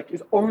crypto like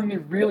is only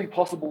really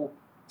possible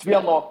to be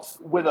unlocked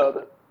with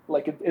Urbit.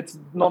 Like it's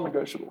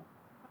non-negotiable.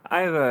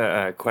 I have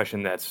a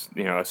question that's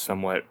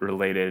somewhat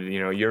related.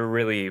 You're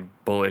really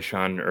bullish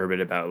on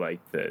Urbit about like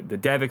the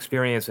dev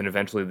experience and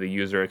eventually the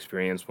user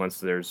experience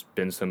once there's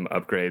been some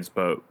upgrades.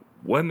 But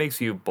what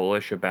makes you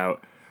bullish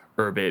about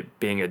Urbit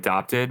being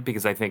adopted?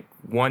 Because I think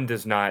one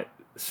does not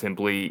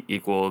simply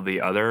equal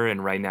the other,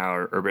 and right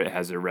now Urbit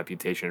has a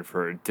reputation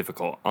for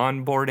difficult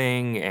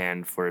onboarding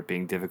and for it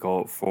being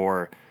difficult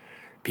for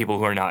people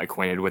who are not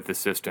acquainted with the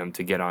system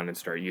to get on and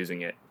start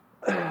using it.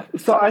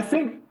 So I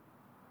think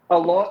a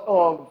lot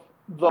of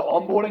the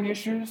onboarding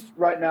issues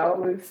right now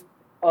at least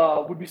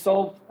would be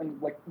solved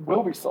and like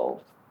will be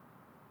solved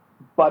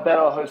by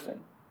better hosting.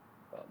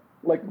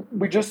 Like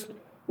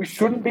we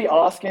shouldn't be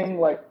asking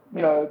like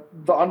the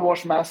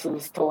unwashed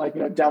masses to like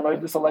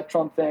download this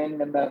Electron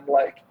thing and then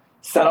like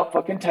set up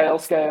fucking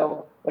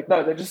Tailscale. Like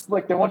no, they just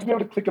like they want to be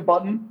able to click a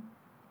button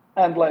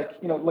and like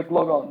like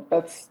log on.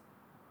 That's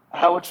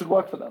how it should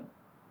work for them.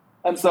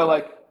 And so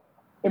like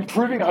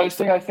improving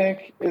hosting, I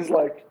think, is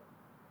like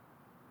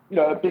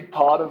a big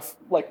part of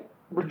like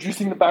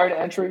reducing the barrier to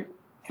entry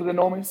for the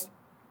normies.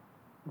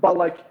 But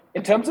like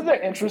in terms of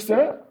their interest in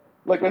it,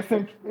 like I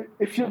think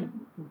if you're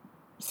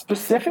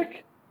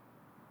specific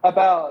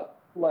about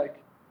like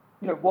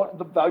what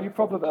the value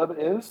prop of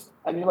Urbit is,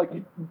 and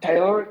you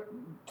tailor it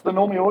to the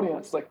normie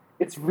audience, like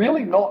it's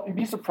really not. You'd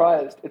be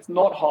surprised. It's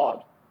not hard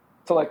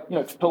to like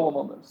to pill them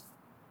on this.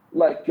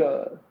 Like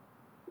a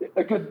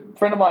good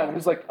friend of mine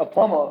who's like a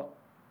plumber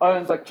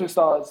owns like 2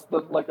 stars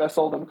that like I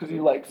sold him because he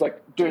like was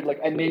like, dude, like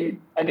I need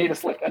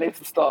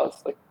some stars.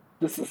 Like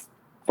this is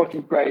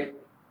fucking great.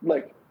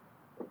 Like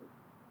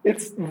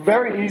it's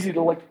very easy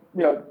to like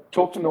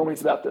talk to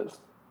normies about this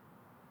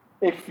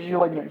if you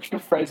like you can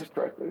phrase it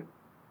correctly,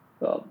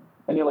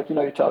 and you're like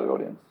your target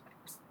audience.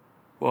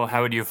 Well,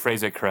 how would you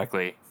phrase it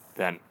correctly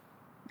then?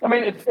 I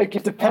mean,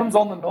 it depends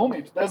on the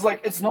normies. There's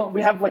like there's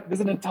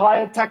an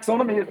entire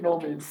taxonomy of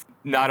normies.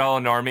 Not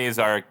all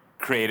normies are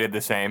created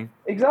the same.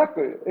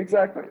 Exactly.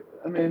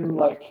 I mean,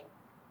 like,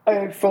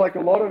 for like a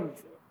lot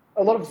of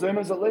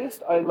Zoomers at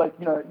least, I like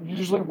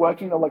usually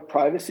working on like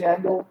privacy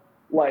angle,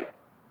 like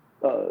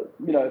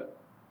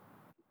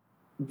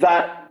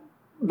that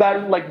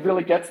like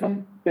really gets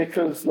them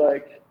because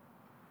like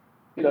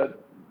the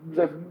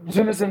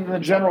Zoomers in the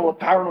general are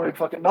paranoid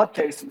fucking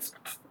nutcases.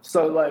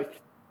 So like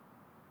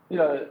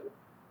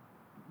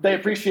they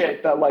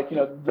appreciate that like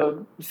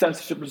the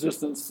censorship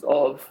resistance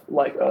of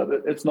like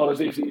it's not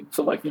as easy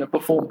to like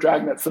perform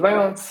dragnet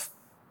surveillance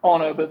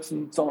on Urbits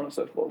and so on and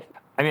so forth.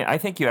 I mean, I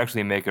think you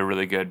actually make a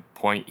really good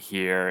point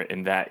here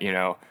in that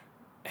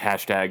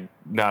hashtag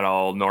not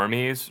all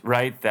normies,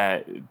 right?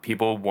 That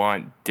people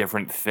want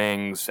different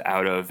things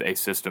out of a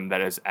system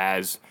that is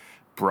as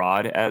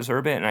broad as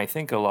Urbit, and I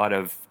think a lot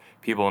of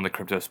people in the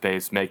crypto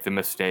space make the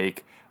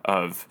mistake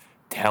of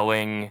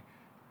telling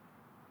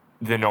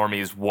the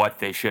normies what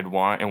they should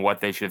want and what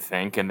they should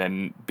think, and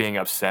then being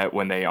upset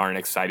when they aren't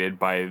excited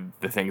by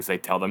the things they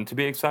tell them to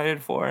be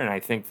excited for. And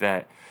I think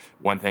that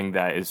one thing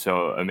that is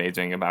so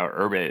amazing about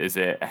Urbit is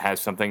it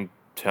has something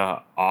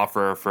to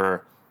offer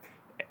for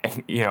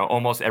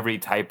almost every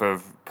type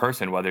of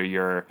person, whether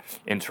you're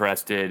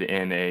interested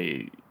in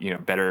a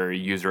better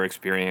user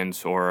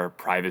experience or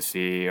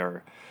privacy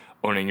or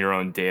owning your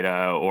own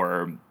data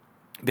or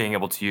being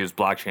able to use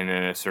blockchain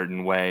in a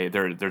certain way.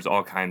 There's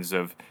all kinds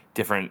of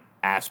different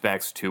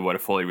aspects to what a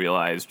fully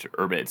realized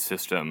Urbit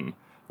system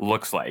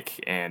looks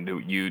like, and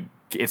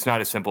it's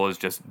not as simple as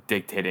just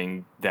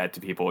dictating that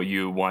to people.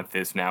 You want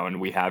this now and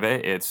we have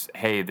it. It's,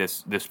 hey,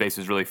 this space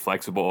is really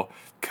flexible,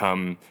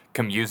 come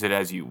use it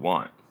as you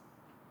want.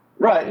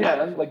 Right,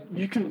 yeah, and like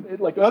you can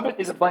like Urbit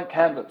is a blank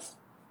canvas.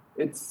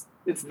 It's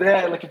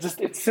there, like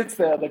it sits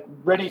there like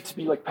ready to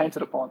be like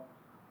painted upon.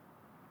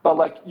 But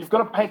like you've got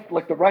to paint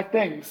like the right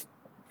things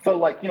for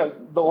like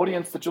the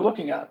audience that you're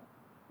looking at.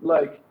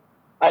 Like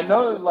I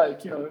know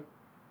like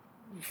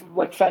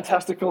like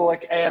fantastical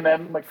like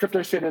AMM like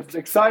crypto shit is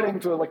exciting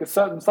to like a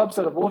certain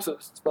subset of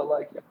autists, but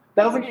like that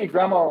doesn't get your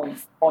grandma on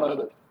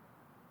Urbit.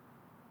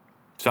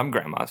 Some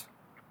grandmas.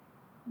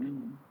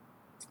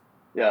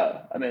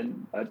 Yeah, I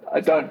mean, I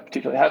don't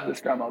particularly have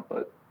this grandma,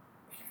 but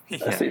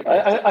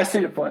Yeah. I see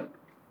your point.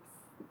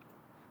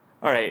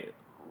 All right,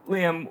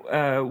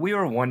 Liam, we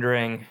were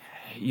wondering,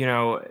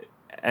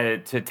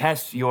 to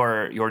test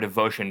your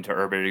devotion to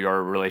Urbit, or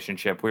your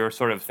relationship, we were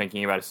sort of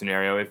thinking about a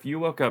scenario. If you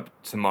woke up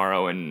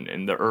tomorrow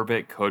and the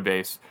Urbit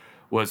codebase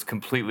was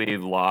completely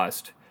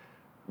lost,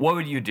 what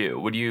would you do?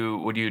 Would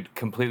you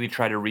completely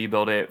try to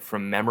rebuild it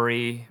from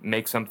memory,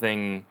 make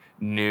something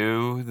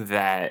new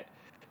that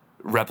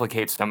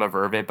replicates some of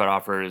Urbit but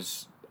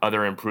offers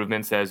other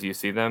improvements as you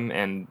see them?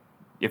 And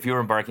if you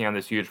were embarking on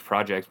this huge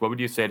project, what would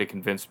you say to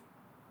convince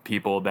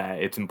people that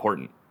it's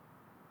important?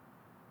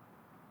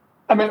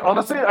 I mean,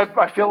 honestly,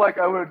 I feel like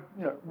I would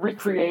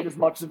recreate as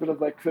much of it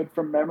as I could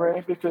from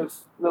memory,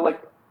 because like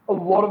a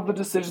lot of the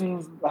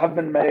decisions have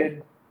been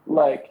made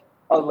like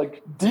are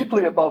like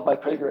deeply above my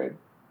pay grade.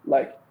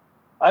 Like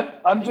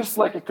I'm just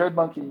like a code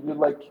monkey.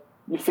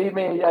 You feed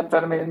me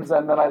amphetamines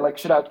and then I like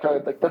shit out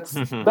code. Like that's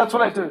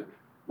what I do.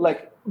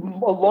 Like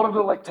a lot of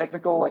the like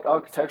technical like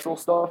architectural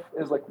stuff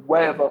is like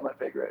way above my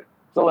pay grade.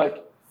 So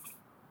like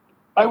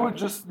I would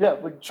just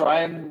like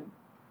try and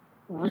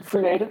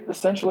recreate it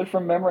essentially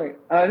from memory.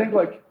 And I think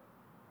like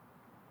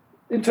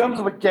in terms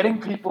of like getting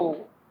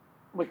people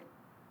like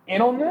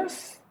in on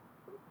this,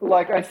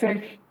 like I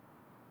think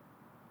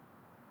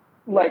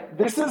like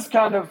this is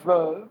kind of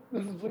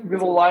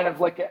there's a line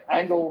of like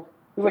angle,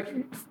 like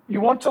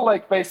you want to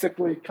like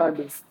basically kind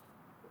of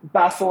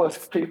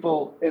basilisk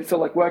people into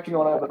like working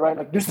on it, right?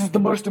 Like this is the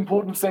most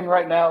important thing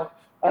right now,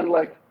 and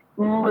like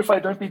ooh, if I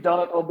don't be done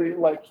it, I'll be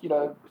like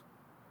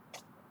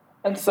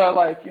and so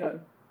like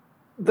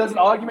there's an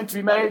argument to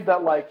be made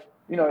that like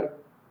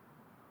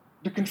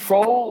the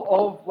control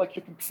of like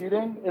your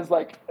computing is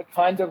like a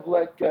kind of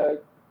like a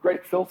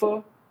great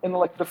filter in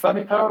like the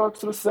Fermi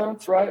paradox of a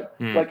sense, right?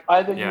 Like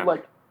either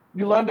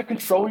you learn to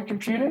control your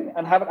computing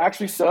and have it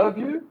actually serve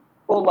you,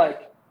 or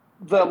like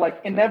the like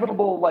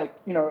inevitable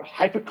like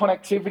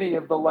hyperconnectivity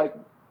of the like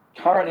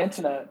current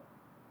internet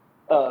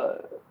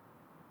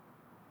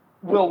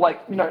will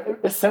like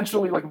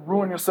essentially like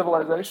ruin your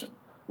civilization.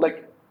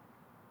 Like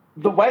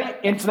the way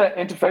internet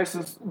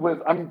interfaces with,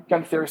 I'm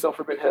going to theory self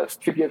for a bit here,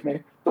 forgive me.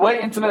 The way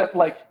the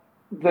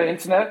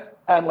internet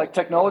and like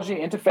technology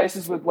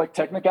interfaces with like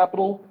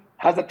technocapital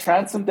has a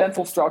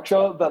transcendental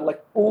structure that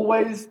like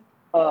always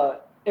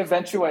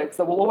eventuates,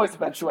 that will always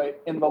eventuate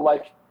in the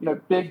like,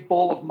 big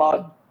ball of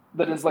mud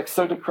that is like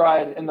so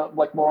decried in the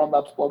like Moron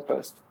Labs blog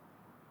post.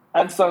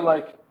 And so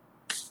like,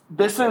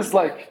 this is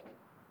like,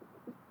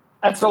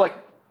 and so like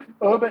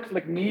Urbit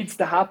like needs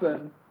to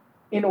happen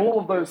in all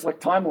of those like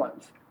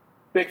timelines.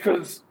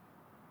 Because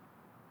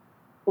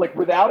like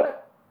without it,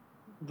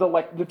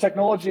 the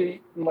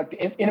technology, like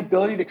the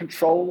inability to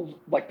control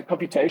like the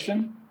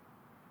computation,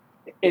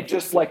 it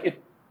just like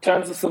it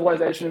turns the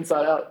civilization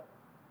inside out.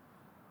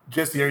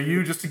 Jesse, are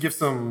you, just to give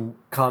some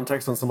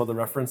context on some of the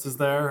references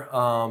there,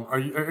 are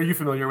you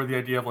familiar with the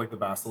idea of like the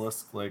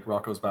basilisk, like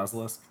Rocco's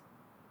basilisk?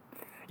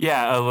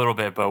 Yeah, a little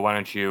bit, but why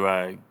don't you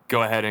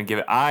go ahead and give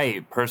it?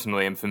 I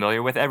personally am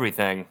familiar with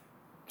everything,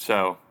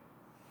 so,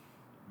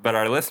 but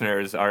our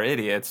listeners are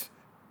idiots.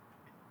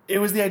 It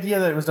was the idea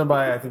that it was done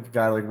by, I think, a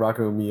guy like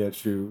Rocco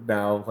Miech, who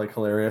now, like,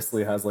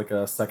 hilariously has, like,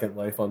 a second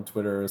life on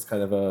Twitter as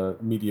kind of a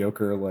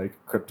mediocre,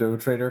 like, crypto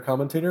trader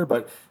commentator.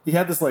 But he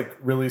had this, like,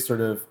 really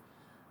sort of,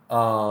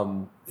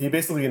 he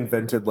basically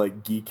invented,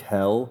 like, geek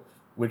hell,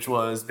 which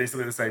was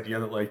basically this idea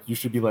that, like, you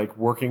should be, like,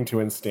 working to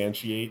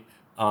instantiate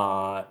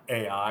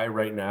AI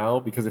right now,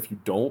 because if you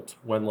don't,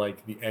 when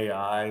like the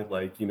AI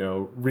like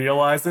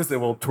realizes, it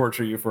will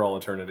torture you for all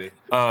eternity.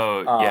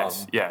 Oh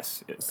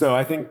yes. So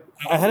I think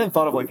I hadn't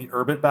thought of like the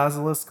Urbit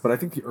basilisk, but I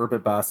think the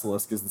Urbit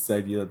basilisk is this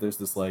idea that there's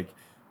this like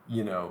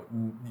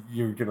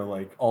you're gonna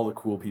like all the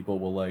cool people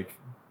will like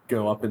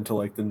go up into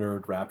like the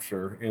nerd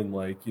rapture in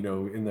like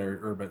in their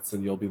Urbits,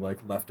 and you'll be like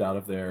left out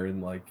of there in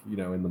like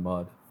in the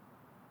mud.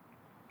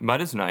 Mud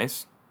is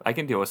nice. I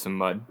can deal with some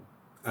mud.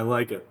 I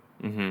like it.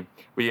 Mm-hmm.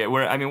 But yeah,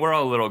 we're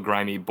all little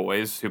grimy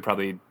boys who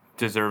probably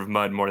deserve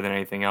mud more than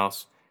anything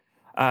else.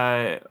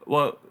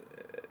 Well,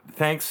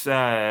 thanks,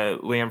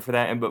 Liam, for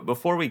that. And but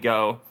before we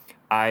go,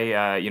 I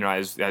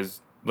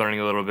as learning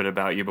a little bit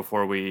about you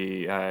before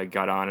we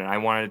got on, and I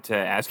wanted to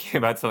ask you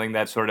about something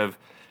that sort of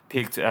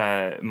piqued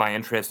my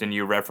interest, and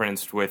you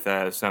referenced with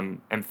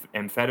some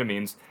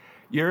amphetamines.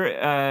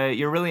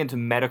 You're really into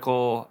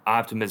medical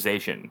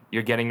optimization.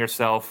 You're getting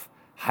yourself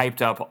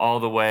hyped up all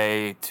the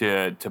way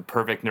to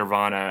perfect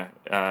nirvana.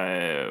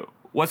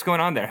 What's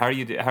going on there? How are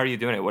you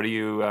doing it? What are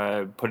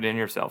you putting in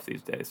yourself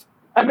these days?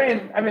 I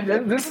mean,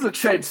 this is a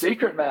trade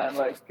secret, man.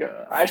 Like,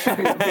 I should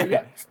be.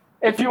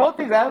 If you want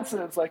these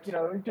answers, like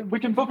we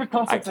can book a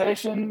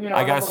consultation.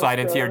 I gotta slide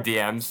into your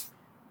DMs.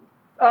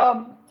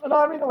 No,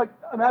 I mean, like,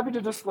 I'm happy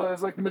to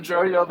disclose like the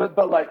majority of it,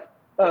 but like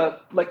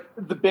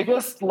the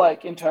biggest,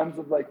 like in terms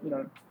of like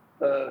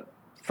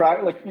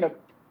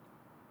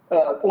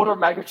order of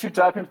magnitude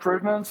type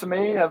improvements for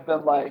me have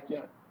been like,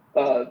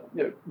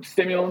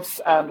 stimulants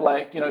and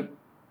like,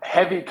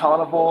 heavy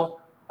carnivore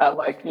at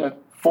like,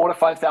 4,000 to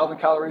 5,000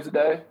 calories a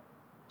day.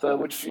 So,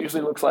 which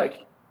usually looks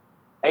like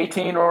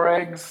 18 raw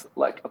eggs,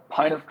 like a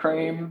pint of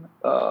cream,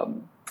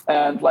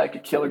 and like a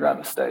kilogram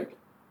of steak.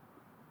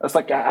 That's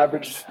like an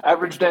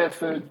average day of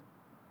food.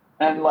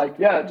 And like,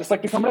 yeah, just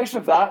like the combination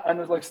of that and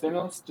there's like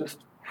stimulants, just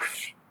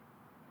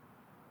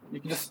you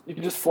can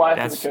just fly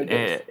through the code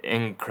base.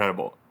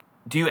 Incredible.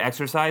 Do you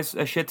exercise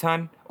a shit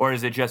ton, or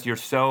is it just you're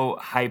so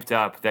hyped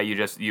up that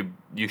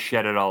you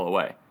shed it all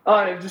away?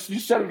 You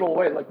shed it all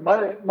away. Like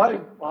my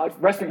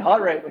resting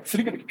heart rate, like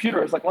sitting at the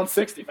computer, is like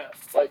 160, man.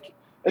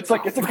 It's a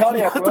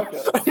cardiac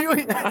workout.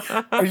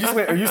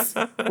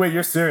 Wait,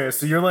 you're serious?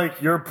 So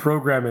you're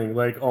programming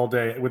like all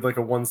day with like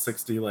a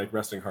 160 like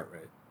resting heart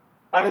rate?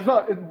 And it's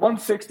not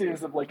 160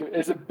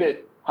 is a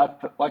bit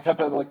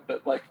hyperbolic,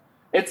 but like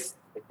it's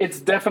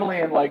definitely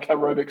in like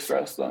aerobic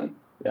stress zone.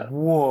 Yeah.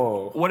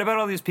 Whoa. What about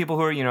all these people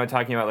who are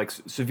talking about like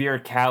severe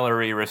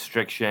calorie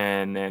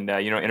restriction and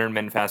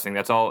intermittent fasting?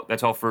 That's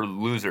all for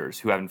losers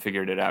who haven't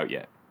figured it out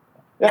yet.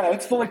 Yeah,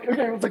 it's for like,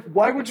 okay, it's like,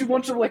 why would you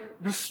want to like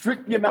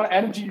restrict the amount of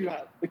energy you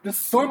have? Like, there's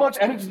so much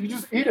energy, you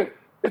just eat it.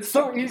 It's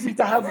so easy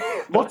to have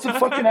lots of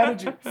fucking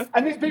energy.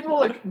 And these people are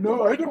like,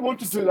 no, I don't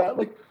want to do that.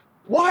 Like,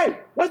 why?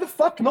 Why the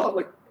fuck not?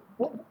 Like,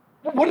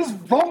 what is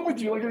wrong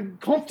with you? Like, you're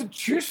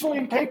constitutionally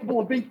incapable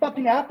of being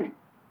fucking happy.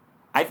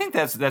 I think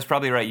that's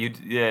probably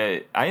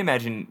right. I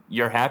imagine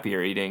you're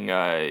happier eating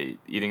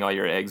all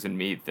your eggs and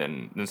meat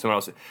than someone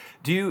else.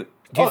 Do you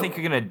think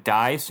you're gonna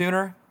die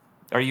sooner?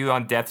 Are you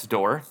on death's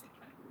door?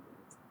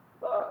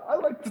 I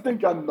like to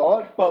think I'm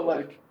not, but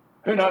like,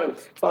 who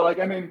knows? But like,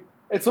 I mean,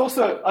 it's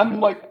also I'm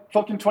like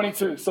fucking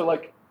 22, so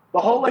like the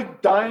whole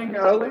like dying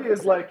early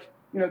is like,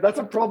 that's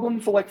a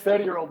problem for like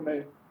 30-year-old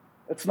me.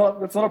 That's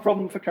not a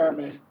problem for current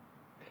me.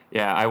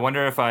 Yeah, I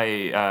wonder if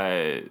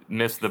I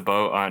missed the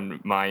boat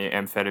on my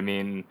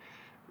amphetamine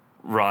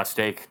raw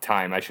steak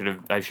time. I should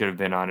have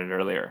been on it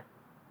earlier.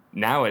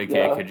 Now it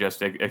could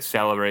just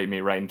accelerate me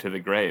right into the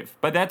grave.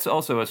 But that's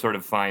also a sort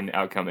of fine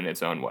outcome in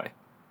its own way,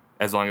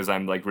 as long as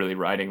I'm like really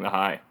riding the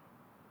high.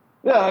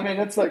 Yeah, I mean,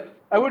 it's like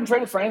I wouldn't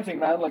trade it for anything,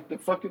 man. Like the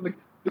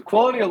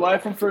quality of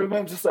life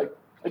improvement, just like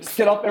I just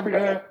get up every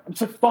day. I'm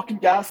so fucking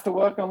gassed to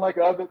work on like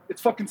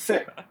it's fucking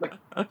sick. Like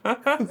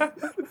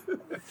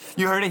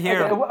you heard it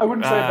here. I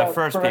wouldn't say that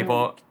first,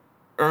 people.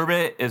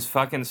 Urbit is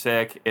fucking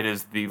sick. It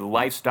is the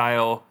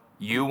lifestyle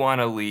you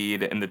want to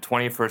lead in the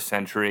 21st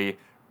century.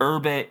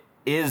 Urbit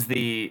is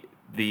the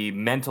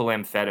mental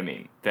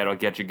amphetamine that'll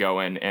get you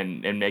going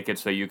and make it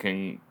so you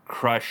can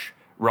crush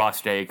raw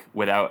steak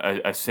without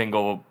a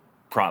single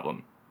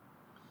problem.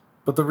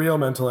 But the real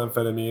mental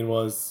amphetamine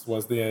was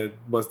the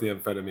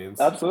amphetamines.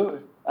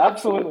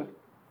 Absolutely.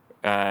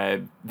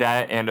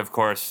 That and of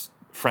course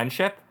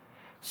friendship.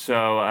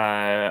 So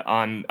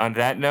on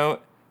that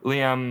note,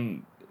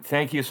 Liam,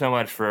 thank you so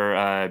much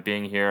for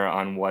being here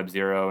on Web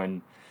Zero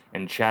and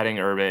chatting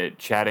Urbit,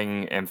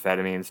 chatting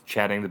amphetamines,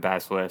 chatting the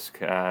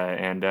basilisk,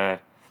 and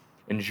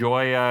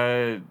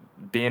enjoy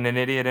being an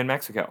idiot in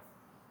Mexico.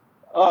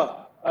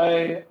 Oh,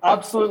 I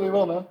absolutely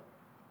will, man.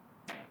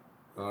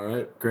 All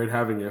right. Great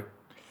having you.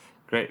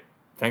 Great.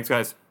 Thanks,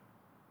 guys.